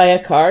hit by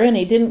a car and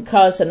he didn't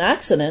cause an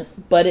accident,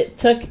 but it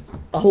took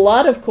a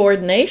lot of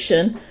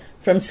coordination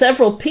from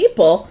several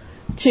people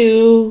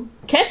to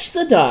catch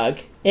the dog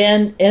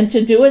and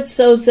to do it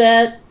so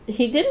that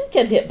he didn't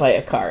get hit by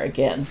a car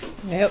again.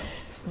 Yep.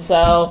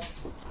 So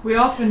we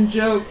often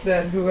joke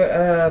that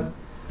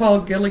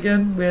Paul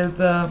Gilligan with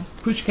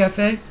Pooch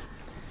Cafe.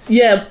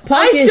 Yeah,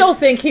 I still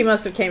think he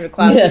must have came to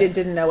class. He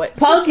didn't know it.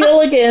 Paul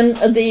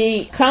Gilligan,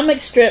 the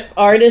comic strip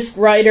artist,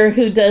 writer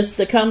who does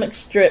the comic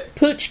strip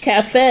Pooch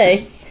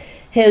Cafe,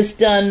 has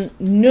done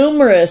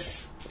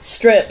numerous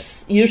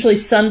strips, usually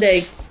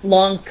Sunday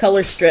long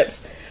color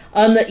strips,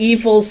 on the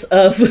evils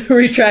of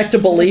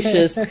retractable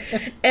leashes.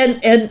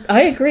 And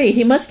I agree,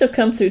 he must have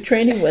come through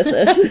training with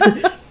us.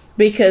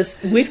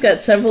 Because we've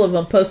got several of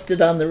them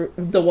posted on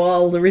the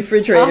wall, the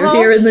refrigerator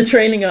here in the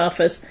training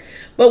office.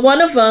 But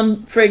one of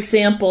them, for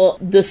example,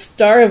 the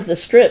star of the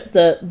strip,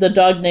 the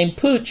dog named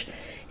Pooch,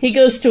 he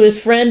goes to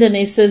his friend and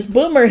he says,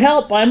 "Boomer,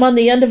 help, I'm on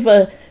the end of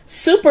a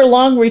super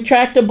long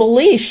retractable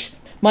leash.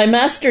 My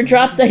master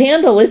dropped the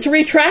handle, it's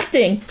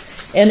retracting."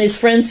 And his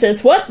friend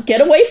says, "What?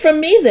 Get away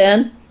from me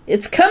then.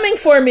 It's coming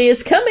for me,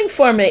 it's coming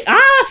for me.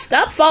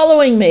 Stop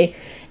following me."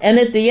 And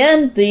at the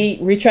end, the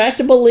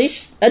retractable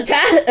leash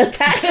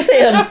attacks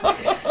him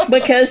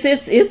because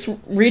it's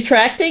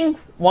retracting,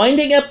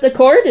 winding up the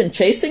cord, and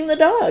chasing the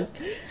dog.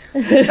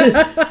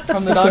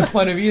 From the dog's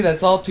point of view,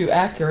 that's all too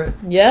accurate.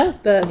 Yeah.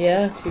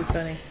 That's too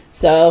funny.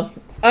 So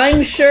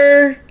I'm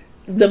sure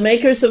the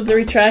makers of the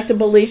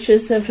retractable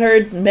leashes have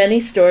heard many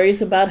stories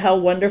about how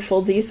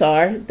wonderful these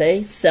are.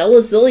 They sell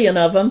a zillion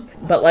of them,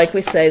 but like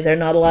we say, they're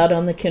not allowed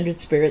on the Kindred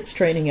Spirits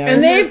training yard.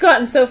 And they've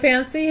gotten so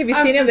fancy. Have you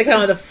seen them? They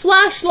come with a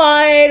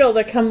flashlight, or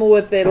they come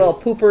with a little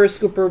pooper,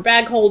 scooper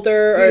bag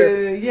holder.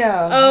 Or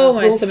Oh,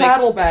 my! Little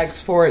saddle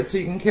bags for it, so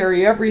you can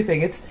carry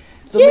everything.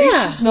 The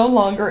leash is no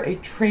longer a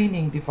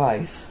training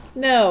device.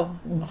 No,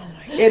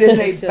 it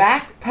is a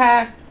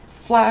backpack,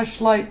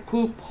 flashlight,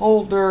 poop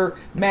holder,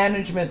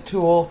 management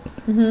tool.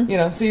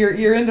 Mm-hmm. So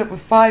you end up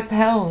with 5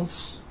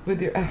 pounds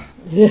with your. Oh,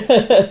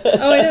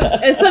 I know.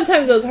 And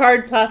sometimes those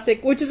hard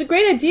plastic, which is a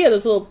great idea,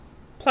 those little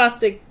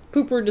plastic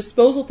pooper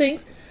disposal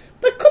things.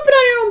 But clip it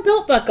on your own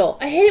belt buckle.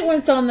 I hate it when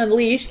it's on the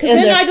leash, because And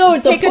then I go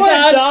and take a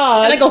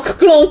dog, and I go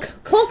clunk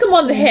him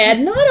on the head,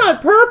 not on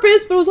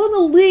purpose, but it was on the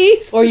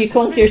leash. Or you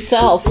clunk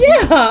yourself.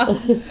 Yeah.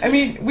 I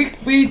mean,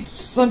 we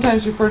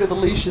sometimes refer to the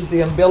leash as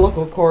the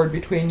umbilical cord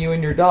between you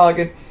and your dog,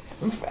 and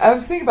I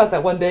was thinking about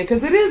that one day,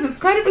 because it's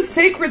kind of a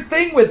sacred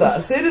thing with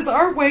us. It is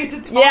our way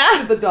to talk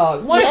to the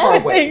dog. One of our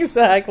ways.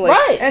 Exactly.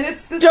 Right. And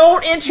it's this...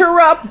 Don't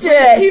interrupt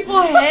it.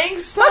 People hang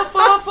stuff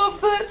off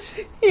of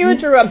it. You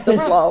interrupt the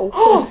flow.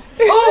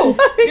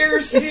 You're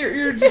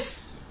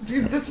just...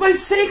 That's my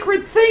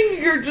sacred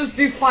thing you're just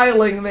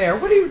defiling there.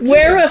 What are you doing?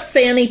 Wear a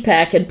fanny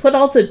pack and put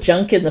all the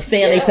junk in the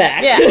fanny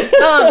pack. Yeah,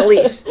 on the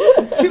leash.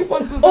 Cute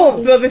ones of Oh,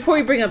 those. but before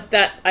we bring up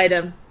that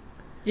item,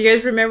 you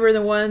guys remember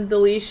the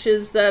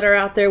leashes that are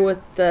out there with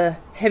the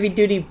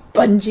heavy-duty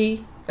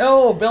bungee?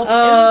 Oh, built into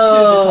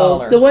the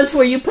collar. The ones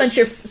where you punch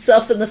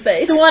yourself in the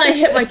face. The one I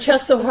hit my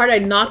chest so hard I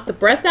knocked the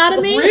breath out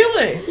of me?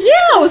 Really?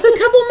 Yeah, it was a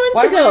couple months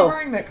Why ago. were you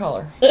wearing that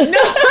collar? The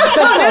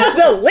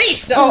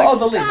leash. The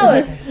leash.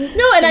 Collar.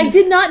 No, and I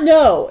did not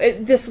know.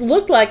 This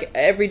looked like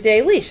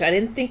everyday leash. I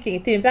didn't think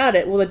anything about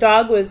it. Well, the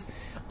dog was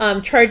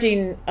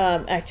charging.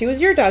 Actually, it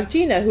was your dog,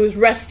 Gina, who was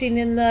resting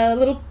in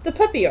the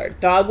puppy yard.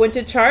 Dog went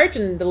to charge,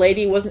 and the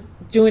lady wasn't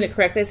doing it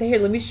correctly. I said, "Here,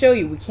 let me show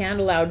you. We can't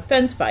allow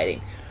fence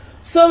fighting."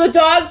 So the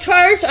dog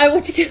charged. I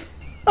went to get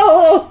a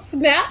little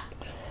snap.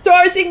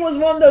 Door thing was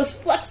one of those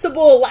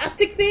flexible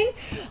elastic thing.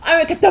 I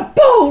went, get the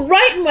boom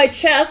right in my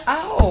chest.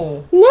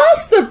 Ow.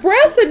 Lost the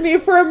breath in me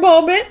for a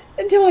moment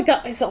until I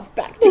got myself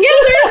back together.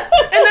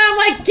 And then I'm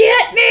like,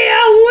 get me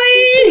a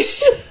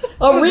leash.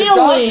 A real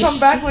dog leash. Come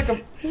back like a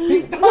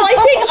big dog. Well, I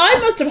think I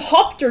must have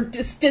hopped or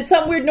just did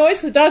some weird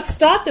noise. The dog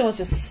stopped and was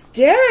just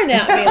staring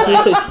at me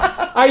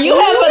like, are you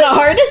having a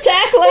heart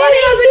attack, what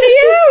happened to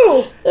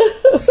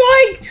you? So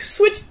I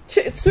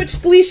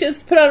switched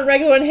leashes, put on a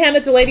regular one,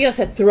 handed it to the lady, and I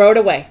said, throw it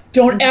away.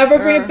 Don't ever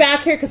bring it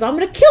back here, because I'm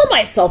going to kill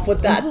myself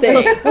with that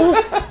thing.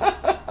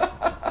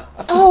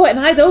 Oh,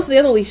 and those are the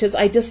other leashes.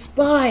 I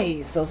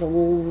despise those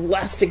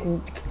elastic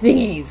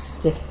thingies.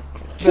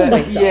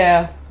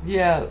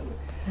 Yeah.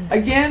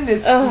 Again,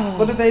 it's just,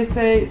 what do they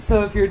say?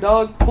 So if your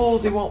dog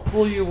pulls, he won't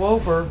pull you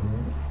over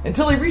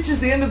until he reaches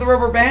the end of the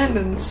rubber band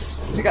and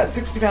you got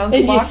 60 pounds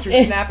of box,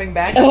 you're snapping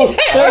back. Or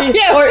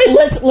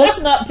let's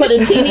not put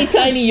a teeny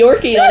tiny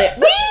Yorkie on it.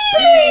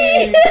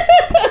 Whee!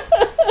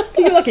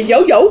 You're like a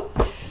yo-yo.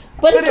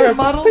 But it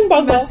muddles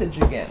the message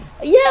again.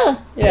 Yeah.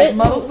 It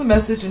muddles the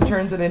message and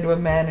turns it into a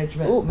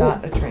management,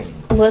 not a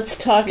training. Let's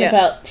talk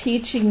about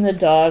teaching the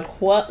dog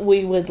what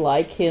we would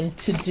like him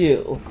to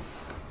do.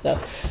 So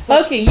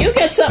okay, you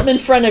got something in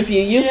front of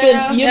you. You've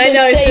been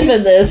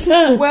saving this.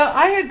 Well,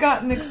 I had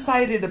gotten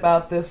excited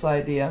about this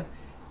idea.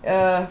 I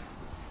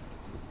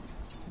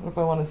don't know if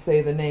I want to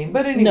say the name,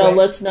 but anyway. No,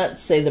 let's not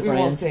say the brand.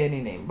 We won't say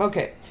any name.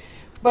 Okay.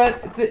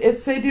 But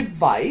it's a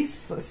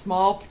device, a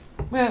small,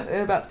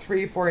 about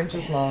 3-4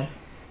 inches long,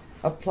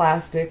 of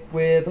plastic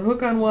with a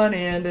hook on one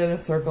end and a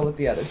circle at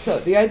the other. So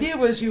the idea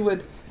was you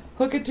would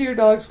hook it to your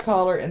dog's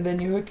collar and then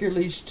you hook your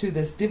leash to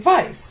this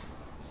device.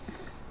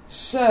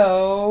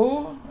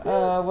 So,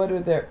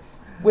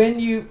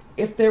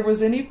 if there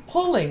was any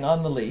pulling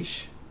on the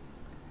leash,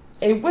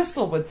 a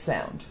whistle would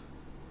sound.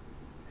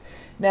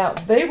 Now,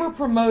 they were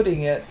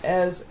promoting it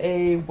as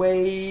a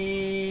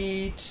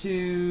way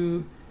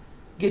to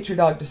get your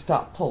dog to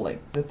stop pulling,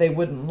 that they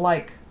wouldn't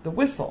like the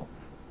whistle.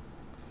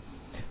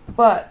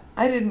 But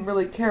I didn't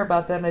really care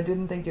about that, and I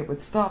didn't think it would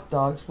stop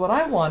dogs. What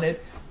I wanted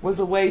was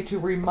a way to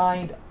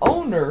remind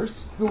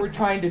owners who were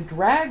trying to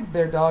drag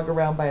their dog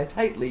around by a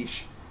tight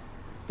leash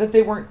that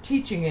they weren't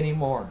teaching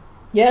anymore.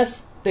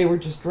 Yes. They were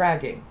just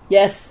dragging.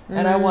 Yes.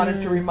 And I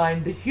wanted to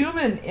remind the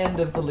human end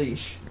of the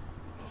leash,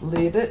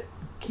 lead it,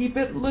 keep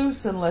it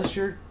loose unless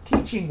you're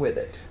teaching with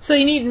it. So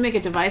you need to make a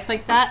device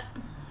like that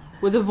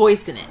with a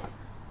voice in it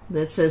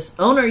that says,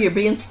 owner, you're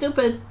being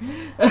stupid.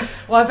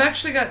 Well, I've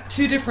actually got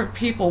 2 different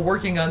people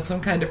working on some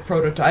kind of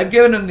prototype. I've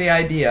given them the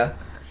idea.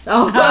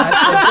 Oh. Go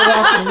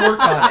off and work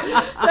on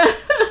it.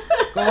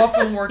 Go off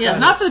and work on it. Yeah,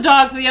 not for the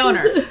dog, for the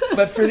owner.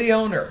 But for the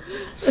owner.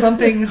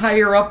 Something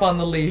higher up on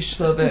the leash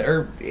so that,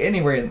 or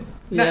anywhere,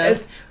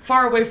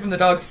 far away from the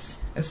dog's,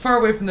 as far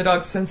away from the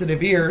dog's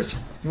sensitive ears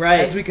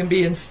as we can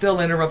be and still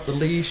interrupt the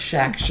leash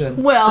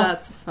action. Well,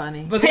 that's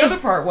funny. But the other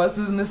part was,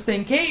 when this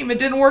thing came, it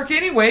didn't work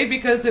anyway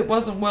because it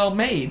wasn't well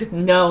made.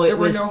 No, there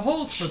were no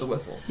holes for the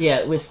whistle. Yeah,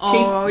 it was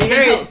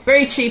cheap,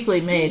 very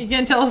cheaply made. You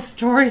can tell a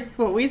story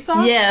what we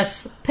saw?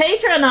 Yes.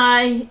 Pedro and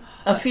I,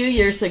 a few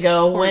years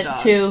ago, went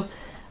to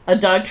a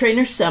dog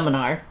trainer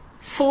seminar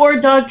for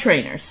dog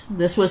trainers.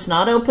 This was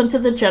not open to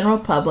the general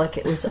public.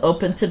 It was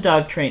open to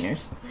dog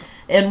trainers.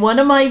 And one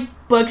of my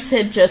books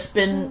had just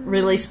been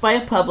released by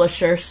a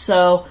publisher,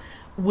 so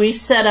we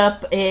set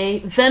up a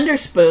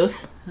vendor's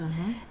booth,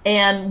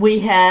 and we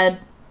had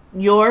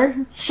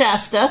your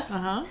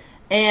Shasta,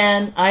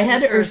 and I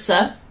had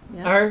Ursa,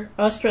 our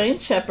Australian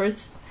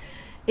Shepherds,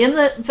 in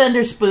the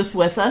vendor's booth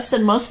with us,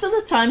 and most of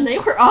the time they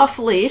were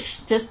off-leash.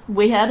 Just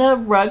we had a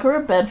rug or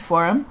a bed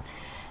for them.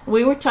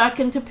 We were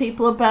talking to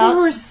people about They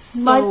were my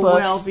so books.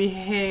 well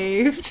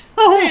behaved.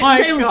 Oh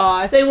my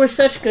God. They were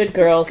such good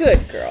girls.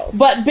 Good girls.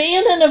 But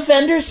being in a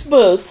vendor's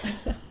booth,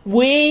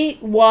 we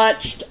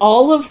watched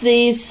all of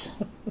these,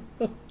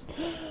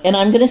 and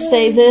I'm going to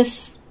say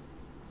this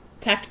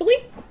Tactfully?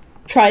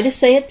 Try to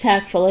say it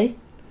tactfully.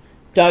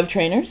 Dog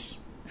trainers.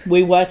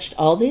 We watched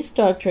all these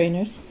dog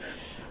trainers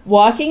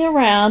walking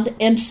around,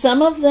 and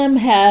some of them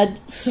had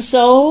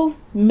so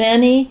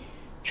many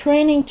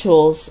training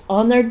tools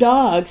on their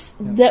dogs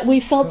that we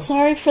felt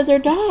sorry for their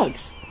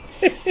dogs.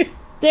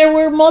 There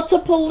were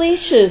multiple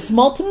leashes,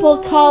 multiple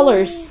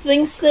collars,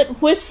 things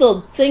that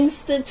whistled,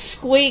 things that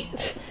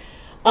squeaked,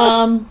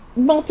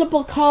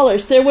 multiple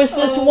collars. There was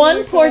this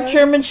one poor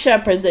German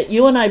Shepherd that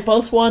you and I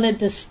both wanted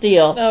to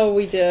steal. Oh,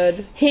 we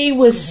did. He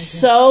was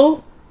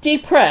so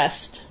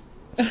depressed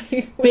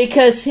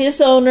because his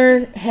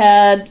owner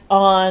had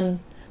on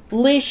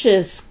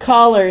leashes,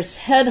 collars,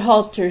 head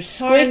halters,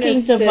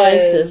 squeaking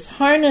devices,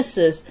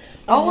 harnesses.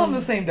 All on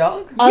the same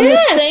dog? On the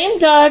same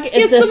dog He at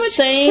had the so much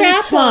same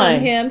crap time. on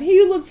him.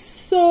 He looked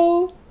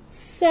so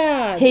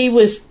sad. He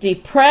was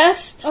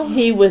depressed.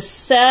 He was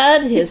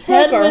sad. His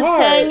head broke our was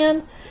heart.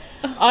 hanging.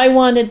 I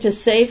wanted to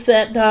save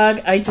that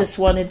dog. I just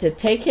wanted to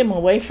take him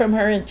away from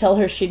her and tell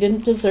her she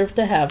didn't deserve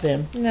to have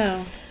him.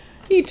 No.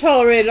 He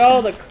tolerated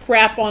all the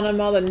crap on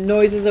him, all the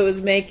noises it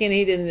was making.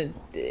 He didn't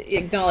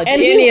acknowledge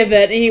any of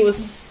it. And he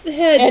was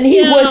head And down.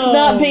 he was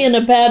not being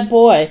a bad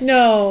boy.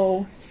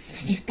 No.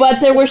 But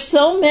there were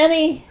so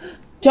many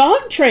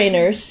dog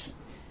trainers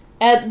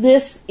at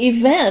this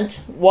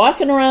event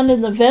walking around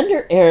in the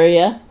vendor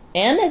area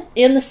and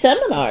in the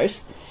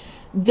seminars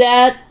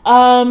that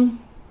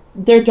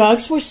their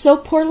dogs were so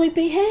poorly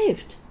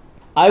behaved.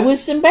 I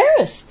was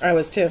embarrassed. I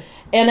was too.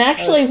 And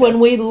actually, when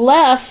we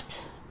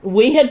left,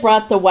 we had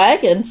brought the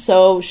wagon,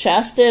 so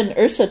Shasta and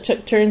Ursa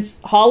took turns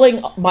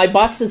hauling my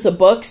boxes of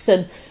books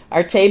and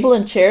our table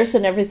and chairs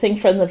and everything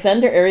from the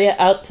vendor area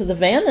out to the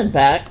van and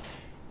back.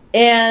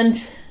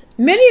 And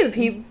many of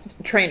the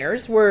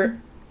trainers were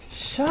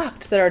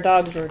shocked that our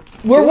dogs were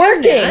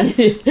working.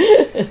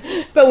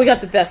 But we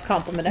got the best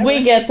compliment ever.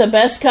 We get the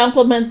best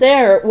compliment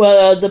there.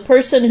 Well, the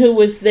person who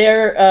was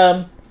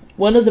there,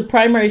 one of the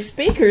primary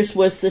speakers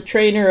was the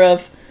trainer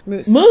of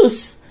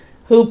Moose,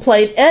 who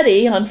played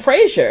Eddie on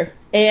Frasier.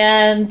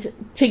 And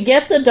to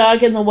get the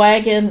dog in the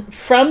wagon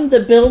from the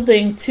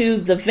building to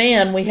the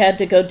van, we had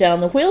to go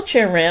down the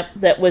wheelchair ramp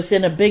that was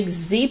in a big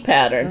Z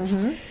pattern.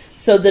 Mm-hmm.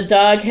 So the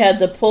dog had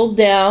to pull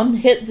down,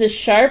 hit the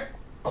sharp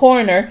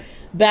corner,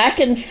 back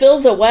and fill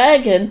the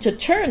wagon to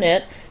turn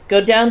it,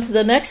 go down to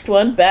the next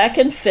one, back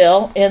and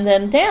fill, and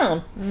then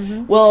down.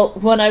 Mm-hmm. Well,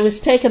 when I was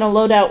taking a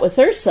load out with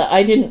Ursa,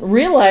 I didn't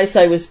realize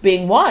I was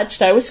being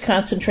watched. I was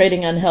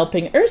concentrating on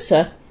helping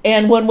Ursa.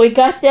 And when we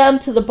got down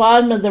to the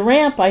bottom of the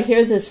ramp, I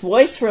hear this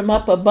voice from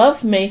up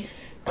above me,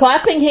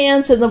 clapping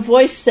hands, and the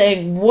voice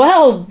saying,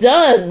 well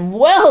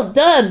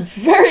done,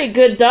 very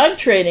good dog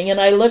training.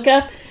 And I look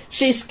up,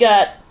 she's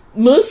got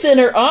Moose in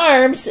her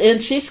arms,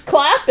 and she's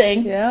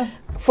clapping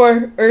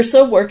for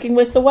Ursa working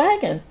with the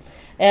wagon.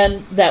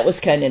 And that was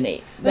kind of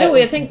neat.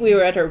 I think we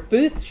were at her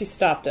booth. She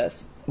stopped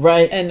us.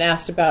 Right. And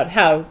asked about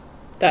how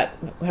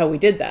we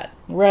did that.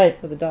 Right.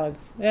 With the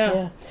dogs.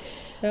 Yeah.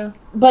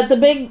 But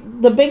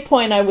the big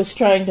point I was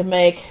trying to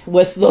make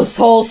with this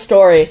whole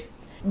story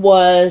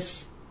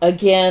was,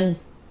 again,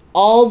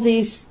 all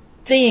these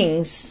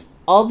things,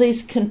 all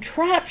these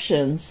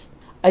contraptions,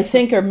 I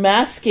think are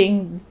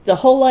masking the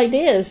whole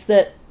idea is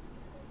that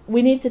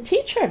we need to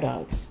teach our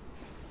dogs.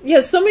 Yeah,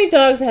 so many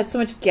dogs had so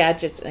much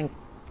gadgets and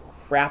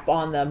crap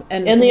on them.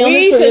 And the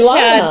owners are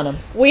relying on them.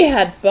 We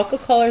had buckle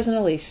collars and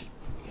a leash.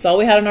 That's all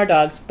we had on our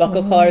dogs,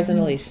 buckle collars and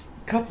a leash.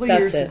 A couple of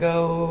years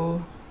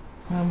ago,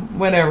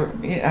 whenever,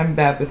 I'm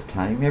bad with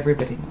time,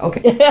 everybody.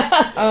 Okay.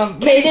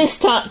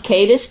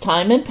 Kate is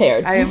time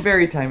impaired. I am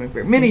very time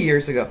impaired. Many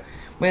years ago,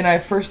 when I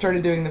first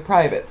started doing the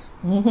privates.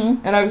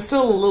 Mm-hmm. And I was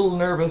still a little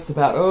nervous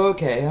about,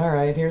 okay, all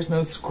right, here's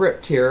no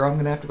script here. I'm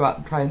going to have to go out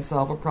and try and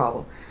solve a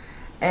problem.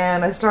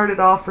 And I started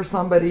off for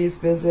somebody's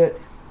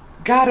visit,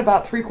 got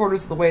about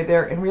 3/4 of the way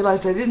there, and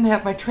realized I didn't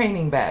have my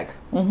training bag.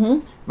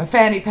 Mm-hmm. My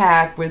fanny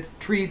pack with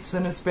treats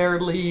and a spare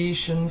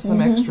leash and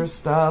some extra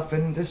stuff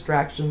and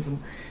distractions. And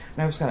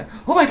I was kind of,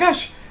 oh my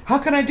gosh, how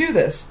can I do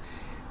this?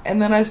 And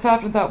then I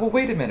stopped and thought, well,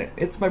 wait a minute.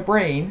 It's my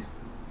brain.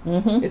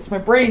 Mm-hmm. It's my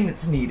brain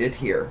that's needed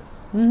here.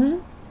 Mm-hmm.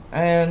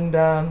 And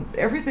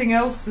everything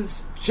else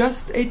is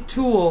just a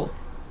tool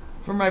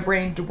for my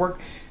brain to work.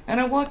 And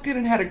I walked in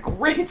and had a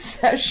great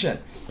session.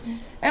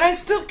 And I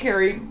still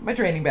carry my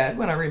training bag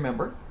when I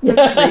remember for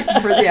the treats,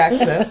 for the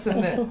access.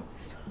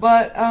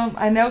 But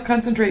I now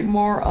concentrate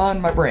more on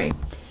my brain.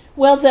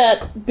 Well,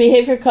 that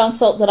behavior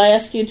consult that I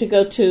asked you to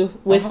go to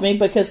with me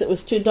because it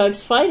was 2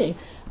 dogs fighting,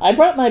 I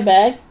brought my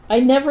bag. I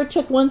never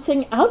took one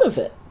thing out of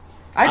it.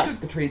 I took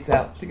the treats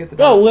out to get the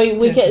dogs. Oh,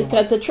 we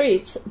got the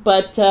treats,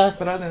 but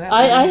other than that,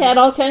 I had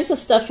all kinds of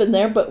stuff in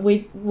there, but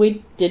we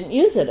didn't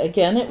use it.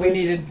 Again, we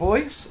needed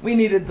voice. We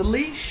needed the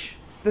leash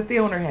that the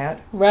owner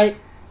had. Right.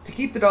 to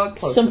keep the dog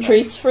close Some enough.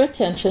 treats for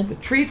attention. The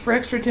treat for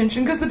extra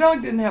attention, because the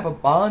dog didn't have a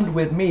bond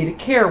with me to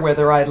care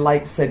whether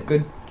I said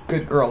good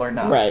girl or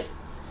not. Right.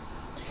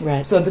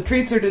 Right. So the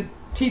treats are to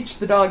teach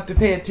the dog to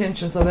pay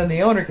attention, so then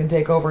the owner can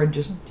take over and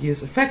just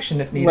use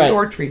affection if needed, Right.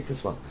 or treats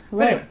as well. But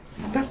Right. anyway,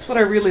 that's what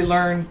I really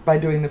learned by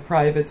doing the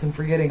privates and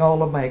forgetting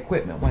all of my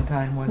equipment one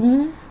time was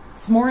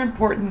it's more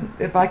important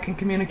if I can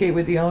communicate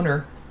with the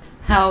owner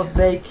how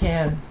they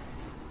can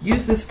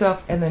use this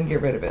stuff and then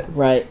get rid of it.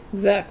 Right.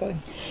 Exactly.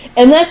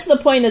 And that's the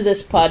point of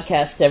this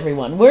podcast,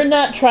 everyone. We're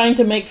not trying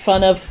to make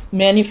fun of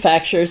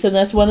manufacturers, and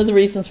that's one of the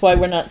reasons why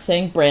we're not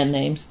saying brand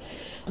names.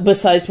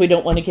 Besides, we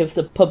don't want to give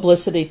the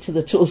publicity to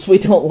the tools we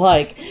don't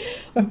like.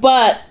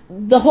 But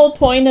the whole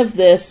point of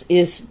this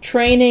is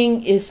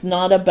training is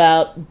not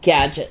about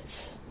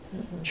gadgets.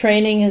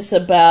 Training is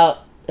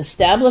about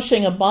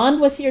establishing a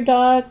bond with your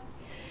dog,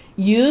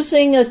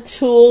 using a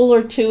tool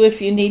or two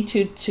if you need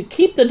to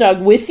keep the dog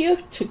with you,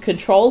 to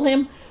control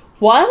him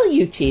while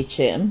you teach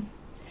him,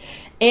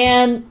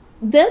 and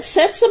then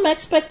set some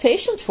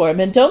expectations for him.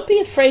 And don't be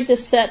afraid to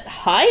set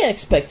high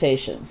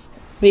expectations,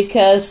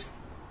 because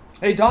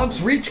A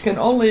dog's reach can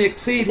only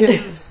exceed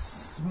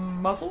his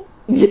muzzle?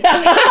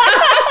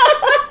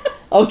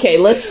 okay,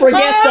 let's forget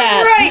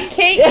that. Right,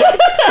 Kate.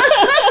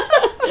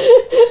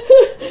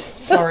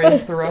 Sorry,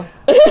 Thoreau.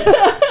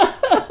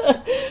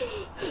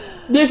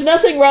 There's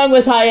nothing wrong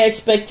with high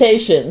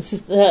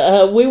expectations.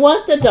 We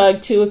want the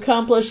dog to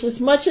accomplish as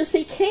much as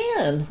he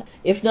can,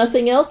 if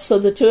nothing else, so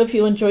the two of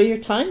you enjoy your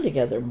time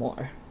together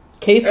more.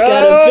 Kate's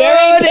got a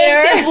very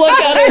pensive look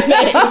on her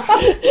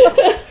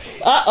face.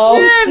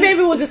 Uh-oh. Maybe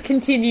we'll just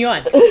continue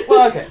on.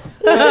 Well, okay.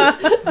 Yeah.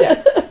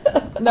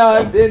 No,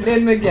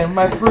 and again,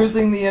 my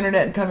perusing the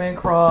internet and coming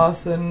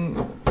across,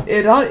 and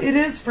it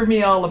is for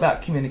me all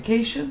about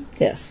communication.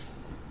 Yes.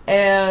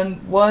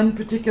 And one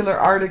particular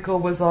article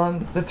was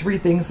on the 3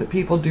 things that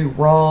people do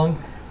wrong.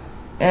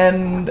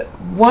 And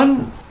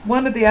one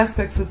of the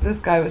aspects that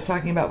this guy was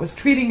talking about was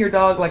treating your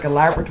dog like a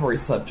laboratory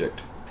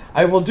subject.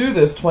 I will do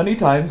this 20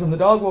 times and the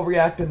dog will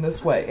react in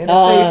this way. And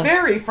if they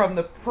vary from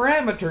the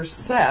parameters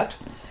set,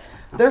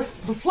 they're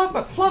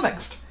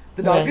flummoxed.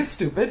 The dog is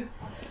stupid.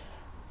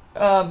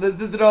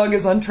 The dog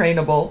is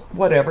untrainable,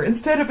 whatever.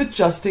 Instead of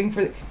adjusting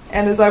for...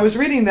 And as I was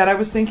reading that, I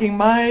was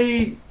thinking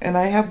and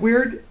I have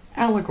weird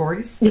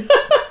allegories.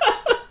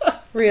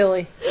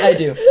 Really? I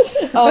do.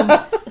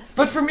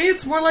 But for me,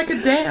 it's more like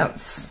a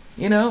dance.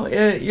 You know,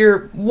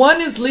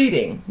 one is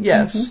leading,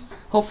 yes,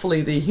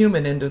 hopefully the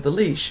human end of the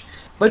leash.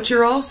 But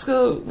you're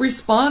also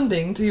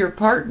responding to your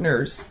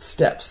partner's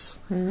steps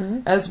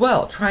as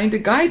well, trying to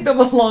guide them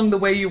along the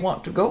way you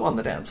want to go on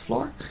the dance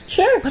floor.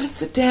 Sure. But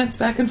it's a dance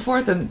back and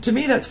forth, and to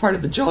me, that's part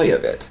of the joy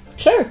of it.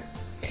 Sure.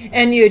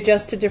 And you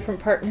adjust to different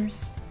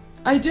partners.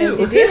 I do.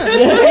 You do.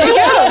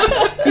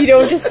 You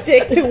don't just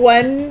stick to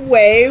one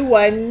way,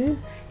 one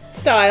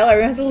style.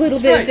 Everyone has a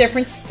little bit of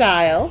different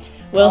style.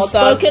 Well,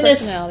 spoken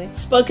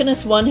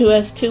as one who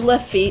has 2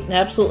 left feet and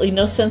absolutely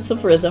no sense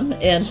of rhythm,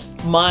 and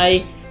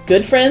my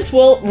good friends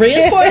will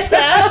reinforce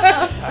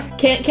that.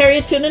 Can't carry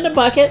a tune in a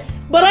bucket,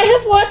 but I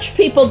have watched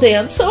people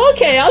dance, so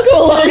okay, I'll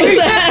go along with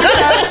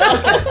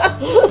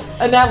that.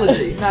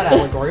 Analogy, not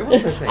allegory.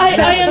 What's this thing?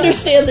 I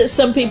understand that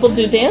some people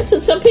do dance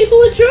and some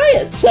people enjoy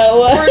it.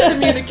 So or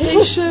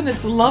communication,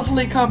 it's a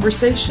lovely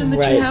conversation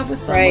that you have with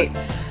someone.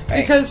 Right.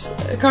 Because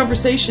a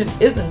conversation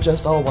isn't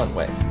just all one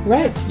way.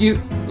 Right. You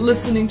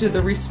listening to the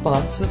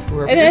response of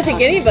whoever. And I think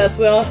any of us,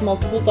 we all have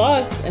multiple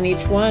dogs, and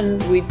each one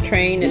we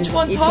train, and each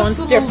one's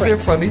different.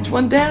 different. Each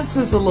one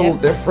dances a little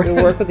different.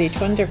 We work with each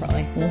one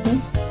differently.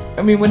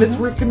 I mean, when it's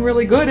working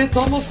really good, it's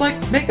almost like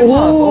making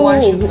love. Oh,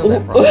 I shouldn't go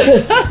that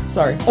far.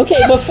 Sorry.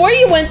 Okay, before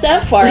you went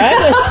that far,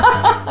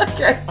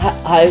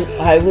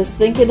 I was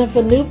thinking of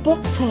a new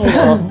book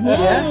title.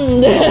 Yes.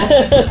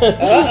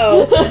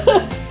 Uh-oh.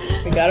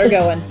 We got her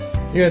going.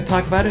 You gonna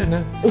talk about it?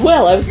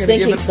 Well, I was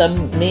thinking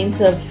some means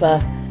of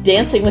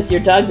dancing with your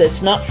dog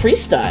that's not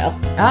freestyle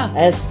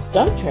as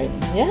dog training.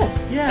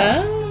 Yes.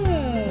 Yeah.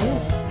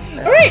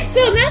 All right, so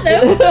on that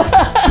note,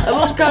 a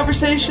little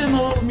conversation,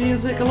 a little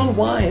music, a little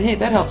wine. Hey,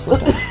 that helps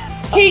sometimes.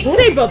 Kate,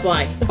 say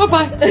bye-bye.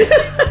 Bye-bye.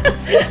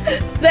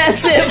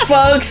 That's it,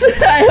 folks.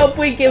 I hope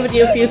we've given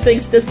you a few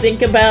things to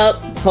think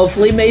about.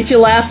 Hopefully made you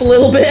laugh a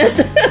little bit.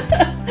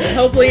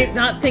 Hopefully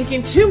not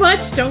thinking too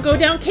much. Don't go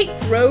down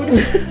Kate's road.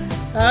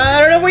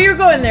 I don't know where you're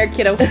going there,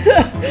 kiddo.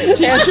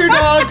 Teach your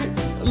dog.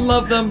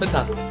 Love them, but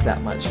not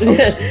that much.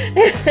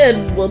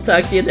 And we'll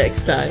talk to you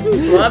next time.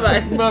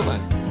 Bye-bye. Bye-bye.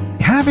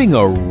 Having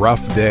a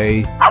rough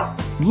day?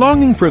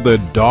 Longing for the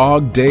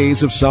dog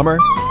days of summer?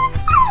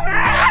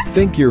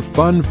 Think your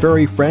fun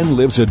furry friend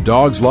lives a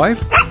dog's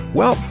life?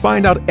 Well,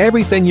 find out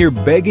everything you're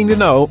begging to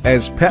know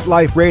as Pet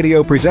Life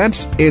Radio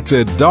presents It's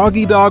a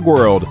Doggy Dog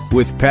World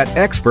with pet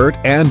expert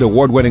and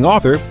award-winning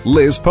author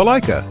Liz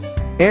Palaika.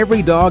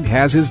 Every dog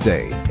has his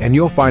day, and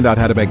you'll find out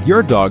how to make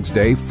your dog's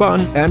day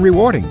fun and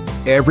rewarding.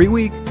 Every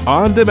week,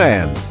 on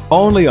demand,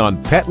 only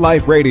on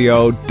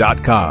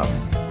PetLifeRadio.com.